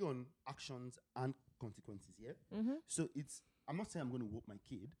big on actions and consequences, yeah. Mm-hmm. So I'm not saying I'm going to whoop my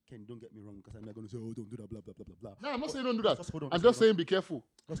kid. Ken, don't get me wrong, because I'm not going to say, oh, don't do that, blah blah blah blah blah. No, I'm not saying don't do that. Just hold on, I'm just just hold saying be careful.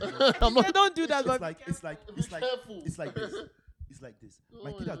 Just hold on. I'm not. Don't do that. but It's like Be careful. it's like this. It's like this. My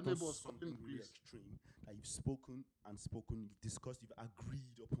Oh, kid has your done neighbors, something fucking really please. extreme that you've spoken and spoken, you've discussed, you've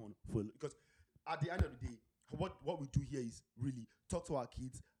agreed upon because at the end of the day, what we do here is really talk to our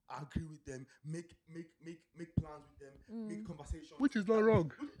kids, agree with them, make plans with them, make conversations. Which is not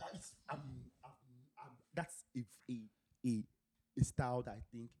wrong. It's, that's a style that I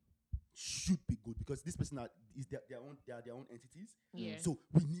think should be good because this person is their own entities. Yeah. So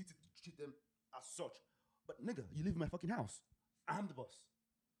we need to treat them as such. But nigga, you live in my fucking house. I'm the boss,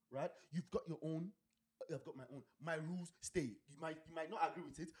 right? You've got your own. I've got my own. My rules stay. You might not agree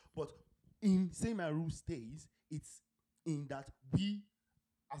with it, but in saying my rules stays, it's in that we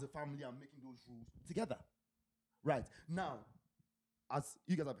as a family are making those rules together, right? Now, as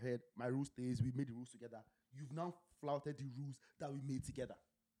you guys have heard, my rule stays. We made the rules together. You've now flouted the rules that we made together,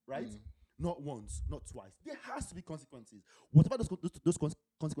 right? Mm. Not once, not twice. There has to be consequences. Whatever those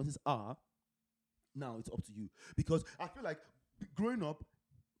consequences are, now it's up to you. Because I feel like growing up,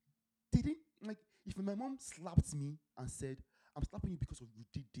 they didn't like if my mom slapped me and said, I'm slapping you because of you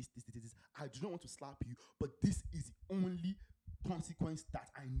did this. I do not want to slap you, but this is the only consequence that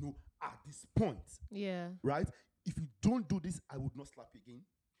I know at this point. Yeah. Right? If you don't do this, I would not slap you again.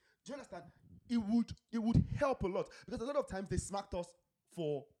 Do you understand? It would help a lot. Because a lot of times they smacked us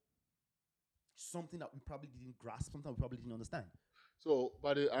for something that we probably didn't grasp, something we probably didn't understand. So,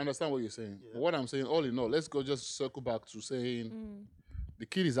 but I understand what you're saying. Yeah. But what I'm saying, all in all, let's go just circle back to saying Mm. the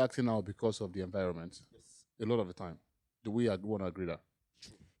kid is acting out because of the environment Yes. a lot of the time. Do we want to agree that?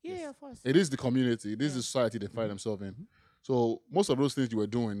 Yeah, Yes. yeah, of course. It is the community, it is Yeah. the society they find themselves in. So most of those things you were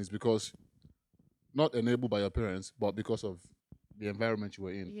doing is because not enabled by your parents, but because of the environment you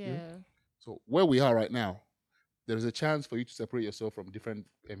were in. Yeah. So where we are right now, there is a chance for you to separate yourself from different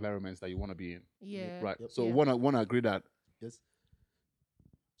environments that you want to be in. Yeah. Right. Yep. So Yeah. wanna agree that. Yes.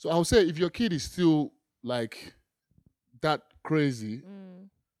 So I would say if your kid is still like that crazy, Mm.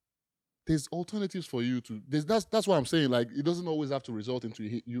 there's alternatives for you to. That's what I'm saying. Like it doesn't always have to result into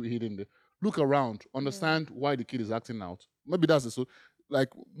you hitting the. Look around, understand why the kid is acting out. Maybe that's the so. Like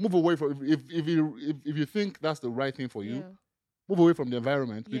move away from if you think that's the right thing for you, Yeah. move away from the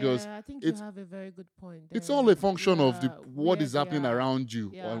environment because yeah, I think you it's have a very good point. it's there. all a function of the Yeah, what where is they happening are. around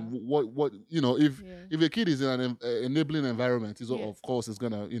you Yeah. and what if Yeah. a kid is in an enabling environment, Yeah. of course it's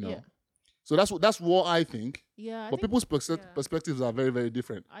gonna Yeah. So that's what I think. Yeah. I But think- people's yeah. perspectives are very very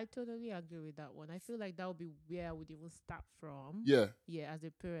different. I totally agree with that one. I feel like that would be where I would even start from. Yeah, Yeah, as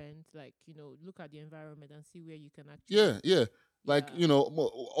a parent, like, look at the environment and see where you can actually. yeah. Like Yeah.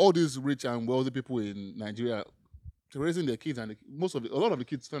 all these rich and wealthy people in Nigeria raising their kids, and a lot of the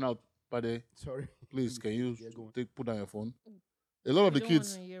kids turn out by the. Sorry. Please, can you Yeah, go on. put down your phone? A lot of We the don't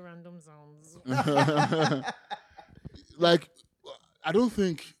kids, wanna hear random sounds. like, I don't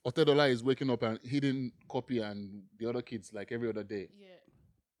think Otedola is waking up and hitting Copy and the other kids like every other day. Yeah.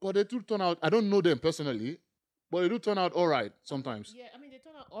 But they do turn out. I don't know them personally, but they do turn out all right sometimes. Yeah, I mean they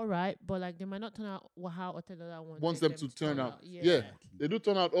turn out all right, but like they might not turn out how Otedola Wants them to turn out. Yeah. Yeah. They do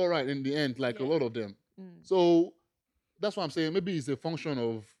turn out all right in the end, like a Yeah. lot of them. Mm. So that's what I'm saying. Maybe it's a function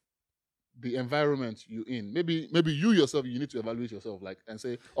of the environment you're in. Maybe you yourself, you need to evaluate yourself, like, and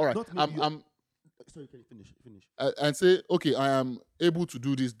say, all right, Not maybe you- I'm Sorry, can you finish? and say, okay, I am able to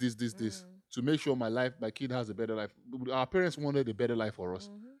do this Mm. to make sure my kid has a better life. Our parents wanted a better life for us.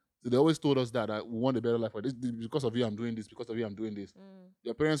 Mhm. So they always told us that we want a better life for this because of you. I'm doing this because of you. I'm doing this. Mm.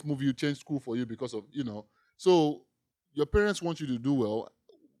 Your parents move you, change school for you because of So your parents want you to do well.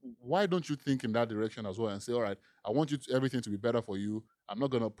 Why don't you think in that direction as well and say, all right, I want everything to be better for you. I'm not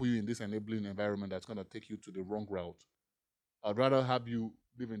gonna put you in this enabling environment that's gonna take you to the wrong route. I'd rather have you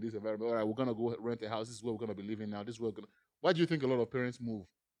live in this environment. All right, we're gonna go rent a house. This is where we're gonna be living now. This is where Why do you think a lot of parents move?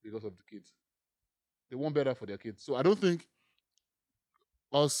 Because of the kids. They want better for their kids. So I don't think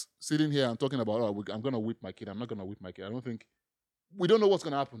us sitting here and talking about, I'm gonna whip my kid. I'm not gonna whip my kid. I don't think we don't know what's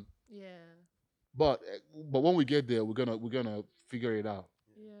gonna happen. Yeah. But when we get there, we're gonna figure it out.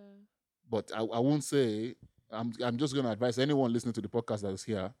 Yeah. But I won't say. I'm just gonna advise anyone listening to the podcast that is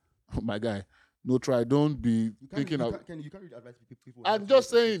here, my guy. No try. Don't be thinking of. You can't really advise people. I'm just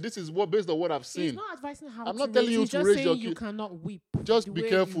saying this is based on what I've He's seen. not advising how I'm to not telling raise, you he's to just raise saying your you kid. cannot whip. Just the be way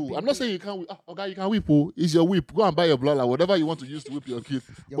careful. you've I'm been not saying you can't whip. Okay, you can whip. Oh, it's your whip. Go and buy your blood or whatever you want to use to whip your kid.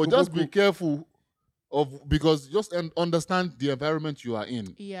 But just be careful because just understand the environment you are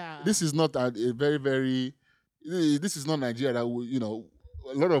in. Yeah. This is not a very, very. This is not Nigeria that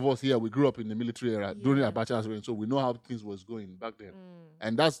a lot of us here we grew up in the military era during Yeah. Abacha's reign, so we know how things was going back then, Mm.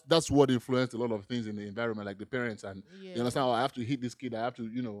 and that's what influenced a lot of things in the environment, like the parents and Yeah. you understand. Oh, I have to hit this kid. I have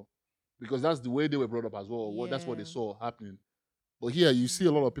to because that's the way they were brought up as well. That's what they Yeah. saw happening. But here you see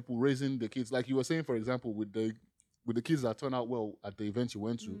a lot of people raising the kids, like you were saying, for example, with the kids that turn out well at the event you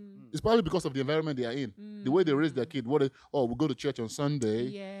went to. Mm. It's probably because of the environment they are in. The way they raise their kid. We go to church on Sunday.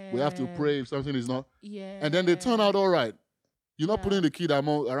 Yeah. We have to pray if something is not. Yeah. And then they turn out all right. You're not Yeah. putting the kid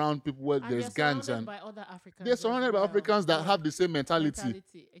around people where And there's they're gangs surrounded and by other Africans. they're as surrounded by well. Africans that Yeah. have the same mentality.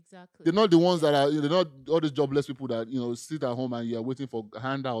 Exactly. They're not the ones that are, they're not all these jobless people that, sit at home and you're waiting for a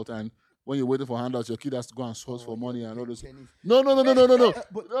handout. And when you're waiting for handouts, your kid has to go and source for money and all this. No.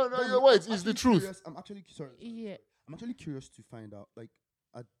 But You're right. It's the truth. I'm actually sorry. Yeah. I'm actually curious to find out, like,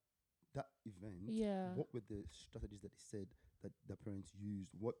 at that event, Yeah. what were the strategies that they said that the parents used?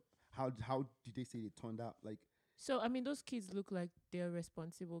 How did they say they turned out? Like, So I mean, those kids look like they're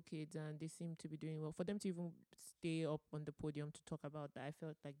responsible kids, and they seem to be doing well. For them to even stay up on the podium to talk about that, I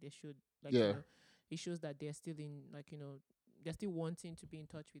felt like they should. Like, Yeah. it shows that they're still in, like, they're still wanting to be in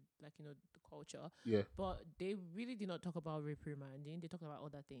touch with, like, the culture. Yeah. But they really did not talk about reprimanding. They talked about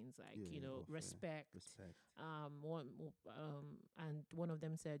other things like, Yeah, welfare, respect. Respect. And one of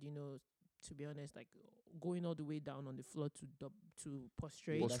them said, to be honest, like going all the way down on the floor to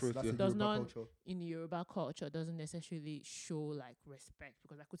prostrate Prostrate, That's yeah. a does Yoruba not culture. in the Yoruba culture doesn't necessarily show like respect,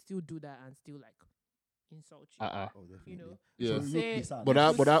 because I could still do that and still like insult you. Oh, definitely. You know, Yeah. You say- yes, sir. But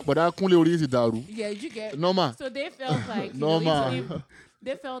that Kunle Ori is Daru. Yeah, you get. Normal. So they felt like Normal.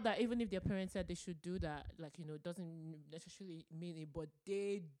 they felt that even if their parents said they should do that, like doesn't necessarily mean it, but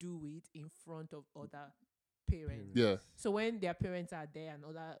they do it in front of other parents. Yeah. So when their parents are there and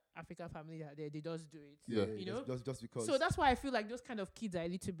other African families are there, they just do it. Yeah. You know? just because. So that's why I feel like those kind of kids are a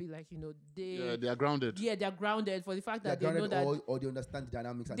little bit like, Yeah, they are grounded. they're grounded for the fact they're that they know grounded that. or they understand the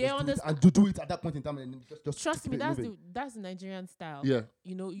dynamics and They just do it, understand- and do it at that point in time and then just Trust keep me, it that's moving. the Nigerian style. Yeah.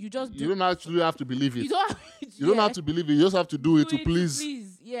 You just You do. don't actually have to believe You it. don't. You don't yeah. have to believe it. You just have to do it to please.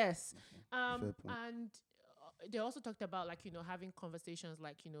 Please, yes. Fair point. And they also talked about like having conversations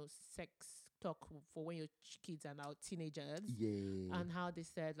like sex talk for when your kids are now teenagers. Yeah. And how they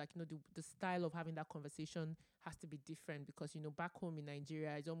said like the style of having that conversation has to be different because back home in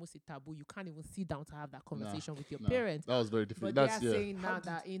Nigeria it's almost a taboo. You can't even sit down to have that conversation with your Nah, parents. That was very different. But That's they are yeah. saying now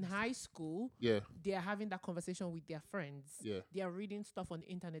that in high school Yeah. they are having that conversation with their friends. Yeah. They are reading stuff on the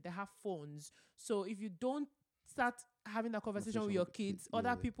internet. They have phones. So if you don't start having that conversation with your kids, other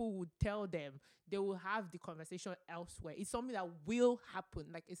yeah. people would tell them. They will have the conversation elsewhere. It's something that will happen,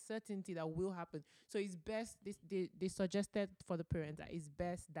 like a certainty that will happen. So it's best, they suggested for the parents that it's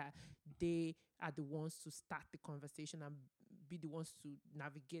best that they are the ones to start the conversation and be the ones to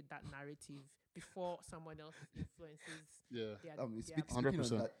navigate that narrative before someone else influences Yeah. their Speaking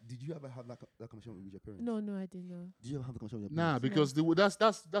 100%. on that, did you ever have that conversation with your parents? No, I didn't know. Did you ever have the conversation with your Nah, parents?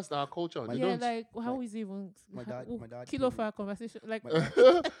 because that's our culture. They Yeah, don't. like how my- is it even my dad- my dad kilo came for a conversation? Like My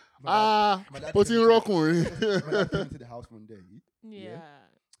dad- my dad Put came in into- rock on. my dad came into the house one day. yeah.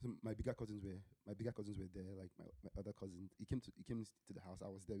 So my bigger cousins were there, like my other cousins. He came to the house. I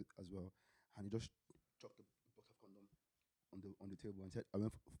was there as well, and he just dropped a box of condom on the table and said, "I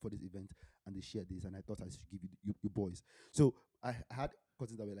went for this event and they shared this, and I thought I should give you boys." So I had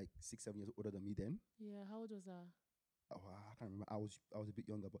cousins that were like 6-7 years older than me then. Yeah, how old was that? Oh, I can't remember. I was a bit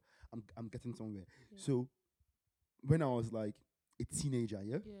younger, but I'm getting somewhere. Yeah. So when I was like a teenager,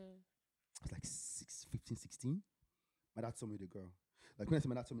 yeah, Yeah. I was like 15, 16. My dad saw me with a girl. Like when I say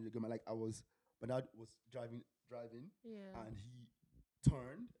my dad saw me with a girl, my dad was driving, Yeah. and he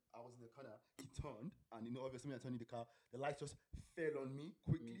turned. I was in the corner. He turned, and obviously when I turned in the car, the light just fell on me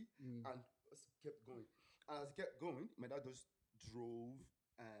quickly and just kept going. And as it kept going, my dad just drove,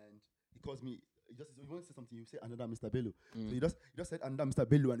 and he calls me. He wanted to say something. You say another Mr. Bello. So he just said another Mr.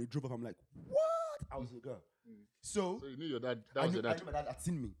 Bello, and he drove off. I'm like, what? I was a girl. So So you knew your dad. I That was knew, your I dad. knew my dad had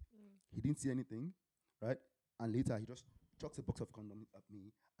seen me. He didn't see anything, right? And later he just chucks a box of condom at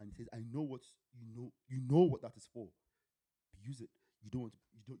me and he says, "I know what you know what that is for. Use it. You don't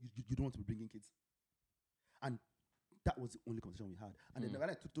want to be bringing kids." And that was the only conversation we had. And then when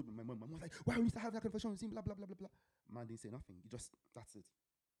I told my mom was like, "Why we need to have that conversation with him?" Blah blah blah blah blah. Man didn't say nothing. He just that's it.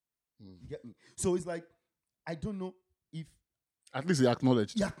 You get me? So it's like I don't know if At least he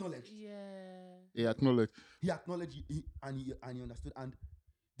acknowledged. he acknowledged. Yeah. He acknowledged. He acknowledged and he understood. And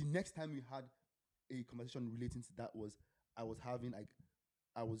the next time we had a conversation relating to that was I was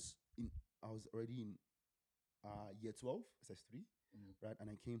already in year 12, SS3, right? And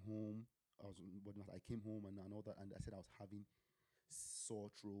I came home. I came home and all that, and I said I was having sore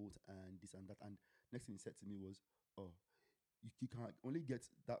throat and this and that. And next thing he said to me was, "Oh, you can't only get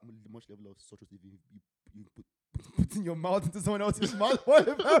that much level of sore throat if you putting your mouth into someone else's mouth for a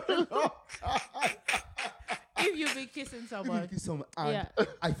very long time." If you've been kissing someone, And Yeah.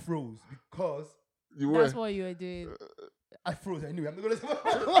 I froze because You were. that's what you were doing. I froze anyway. I'm not gonna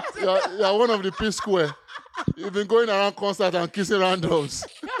say You're one of the P square. You've been going around concert and kissing randoms.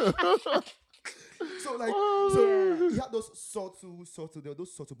 so like Oh, so he had those subtle, there were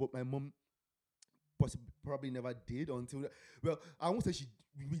those subtle, but my mom probably never did until I won't say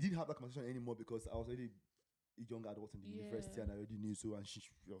we didn't have that conversation anymore because I was already a young adult in the university Yeah. and I already knew so, and she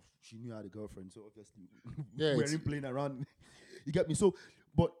knew I had a girlfriend, so obviously Yeah, we it's- weren't playing around. You get me? So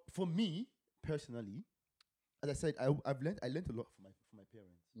but for me personally, as I said, I learned a lot from my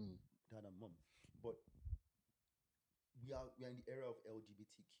parents, dad and mom. But we are in the era of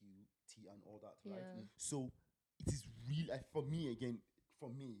LGBTQT and all that, right? Yeah. So it is really for me again, for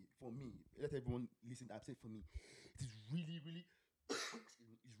me, let everyone listen. I'm saying for me, it is really excuse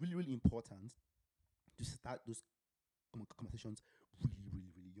me, it's really important to start those conversations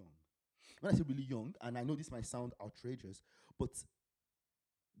really young. when I say really young, and I know this might sound outrageous, but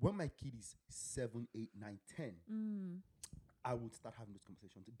when my kid is 7, 8, 9, 10, I would start having those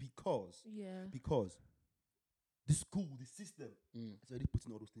conversations because the school, the system is already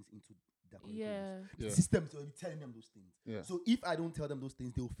putting all those things into their curriculums. The system is already telling them those things. Yeah. So if I don't tell them those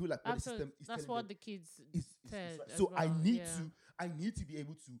things, they'll feel like what the system is That's telling what them the kids is said. right. as So I well, need to be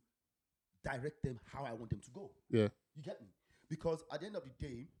able to direct them how I want them to go. Yeah. You get me? Because at the end of the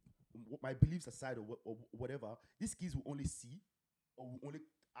day, my beliefs aside or whatever, these kids will only see or will only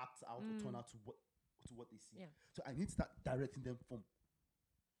act out or turn out to what they see. Yeah. So I need to start directing them from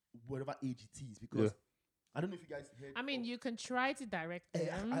whatever age it is, because I don't know if you guys heard. I mean, you can try to direct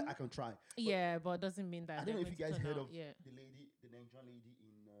them. I can try. But it doesn't mean that. I don't know if you guys heard of Yeah. the Nigerian lady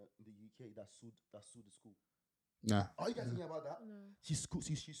in the UK that sued the school. Nah. Are you guys hearing about that? No. She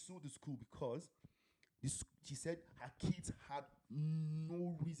sued the school because she said her kids had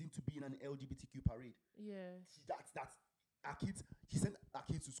no reason to be in an LGBTQ parade. Yeah. That's our kids. She sent our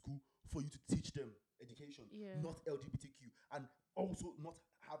kids to school for you to teach them education, not LGBTQ, and also not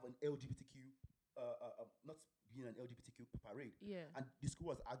have an LGBTQ, not be in an LGBTQ parade. Yeah. And the school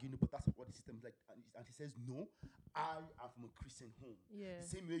was arguing, but that's what the system is like. And she says, no, I am from a Christian home. Yeah. The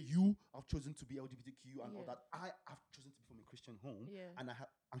same way you have chosen to be LGBTQ and all Yeah. that, I have chosen to be from a Christian home. Yeah. And I have.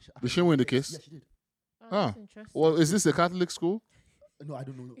 Did she win the case? Yeah, she did. Oh, Ah. that's interesting. Well, is this a Catholic school? No, I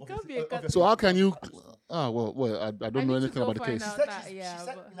don't know. It can't be a Catholic- So how can you? Well, I don't know need to anything go about the find case. out. She said, that, she yeah,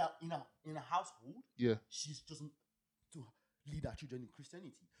 said but- in a household, Yeah. she's chosen to lead her children in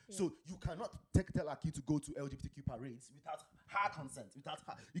Christianity. Yeah. So you cannot tell her kid to go to LGBTQ parades without her consent,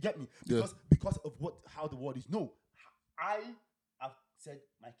 you get me? Yeah. Because of how the world is. No, I have said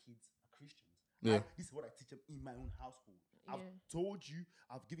my kids are Christians. Yeah. This is what I teach them in my own household. I've Yeah. told you,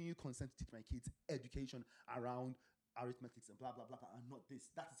 I've given you consent to teach my kids education around arithmetics and blah blah blah, and not this.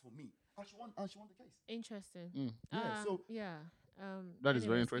 That is for me. And she won the case. Interesting. Yeah, so- That is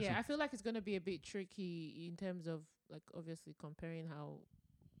very anyways, interesting. Yeah, I feel like it's gonna be a bit tricky in terms of like obviously comparing how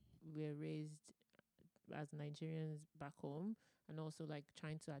we're raised as Nigerians back home, and also like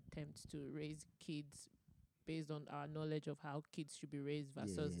trying to attempt to raise kids based on our knowledge of how kids should be raised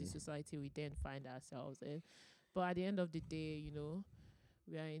versus the Yeah. society we then find ourselves in. But at the end of the day,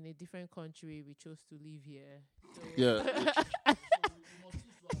 we are in a different country. We chose to live here. So Yeah.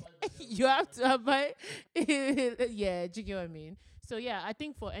 you have to abide. Yeah, do you get what I mean? So yeah, I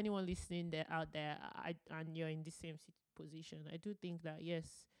think for anyone listening out there, and you're in the same position, I do think that yes,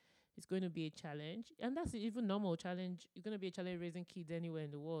 it's going to be a challenge, and that's even normal challenge. It's going to be a challenge raising kids anywhere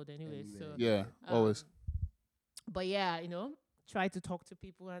in the world, anyway. So Yeah. Always. but yeah, try to talk to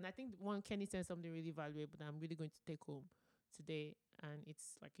people, and I think one Kenny said something really valuable that I'm really going to take home today, and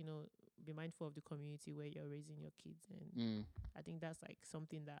it's like be mindful of the community where you're raising your kids, and I think that's like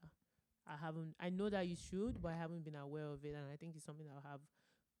something that I know that you should, but I haven't been aware of it, and I think it's something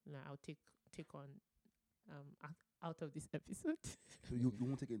I'll take on out of this episode. So you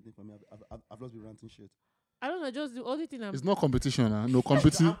won't take anything from me. I've lost me ranting shit. I don't know, just the only thing I'm It's no competition. No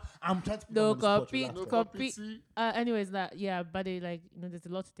competition. I'm trying to put No them on the spot, compete, relax. compete. Anyways, but there's a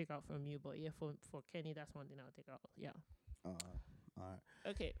lot to take out from you, but yeah, for Kenny, that's one thing I'll take out. Yeah. All right.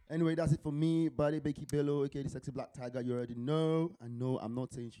 Okay. Anyway, that's it for me. Buddy Becky Bello, aka the Sexy Black Tiger. You already know. I know I'm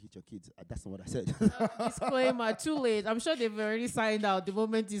not saying you should hit your kids. That's not what I said. Disclaimer, too late. I'm sure they've already signed out the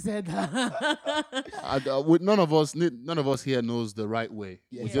moment you said that. None of us here knows the right way.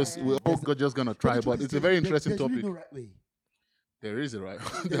 Yeah. We're all just gonna try, the truth but is it's a very there's interesting really topic. no right way. There is a right.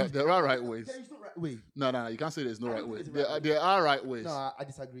 there are right ways. There is no right way. No, you can't say there's no I right don't way. think there's a right way. There are right ways. No, I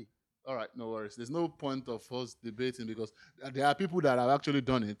disagree. All right, no worries. There's no point of us debating because there are people that have actually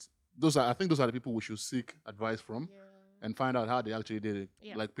done it. I think those are the people we should seek advice from and find out how they actually did it.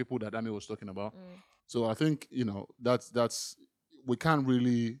 Yeah. Like people that Ami was talking about. So I think that's we can't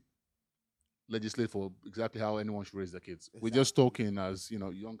really legislate for exactly how anyone should raise their kids. We're just talking as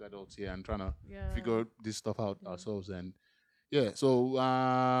young adults here and trying to figure this stuff out ourselves. And yeah,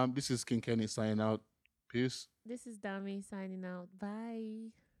 so this is King Kenny signing out. Peace. This is Dami signing out. Bye.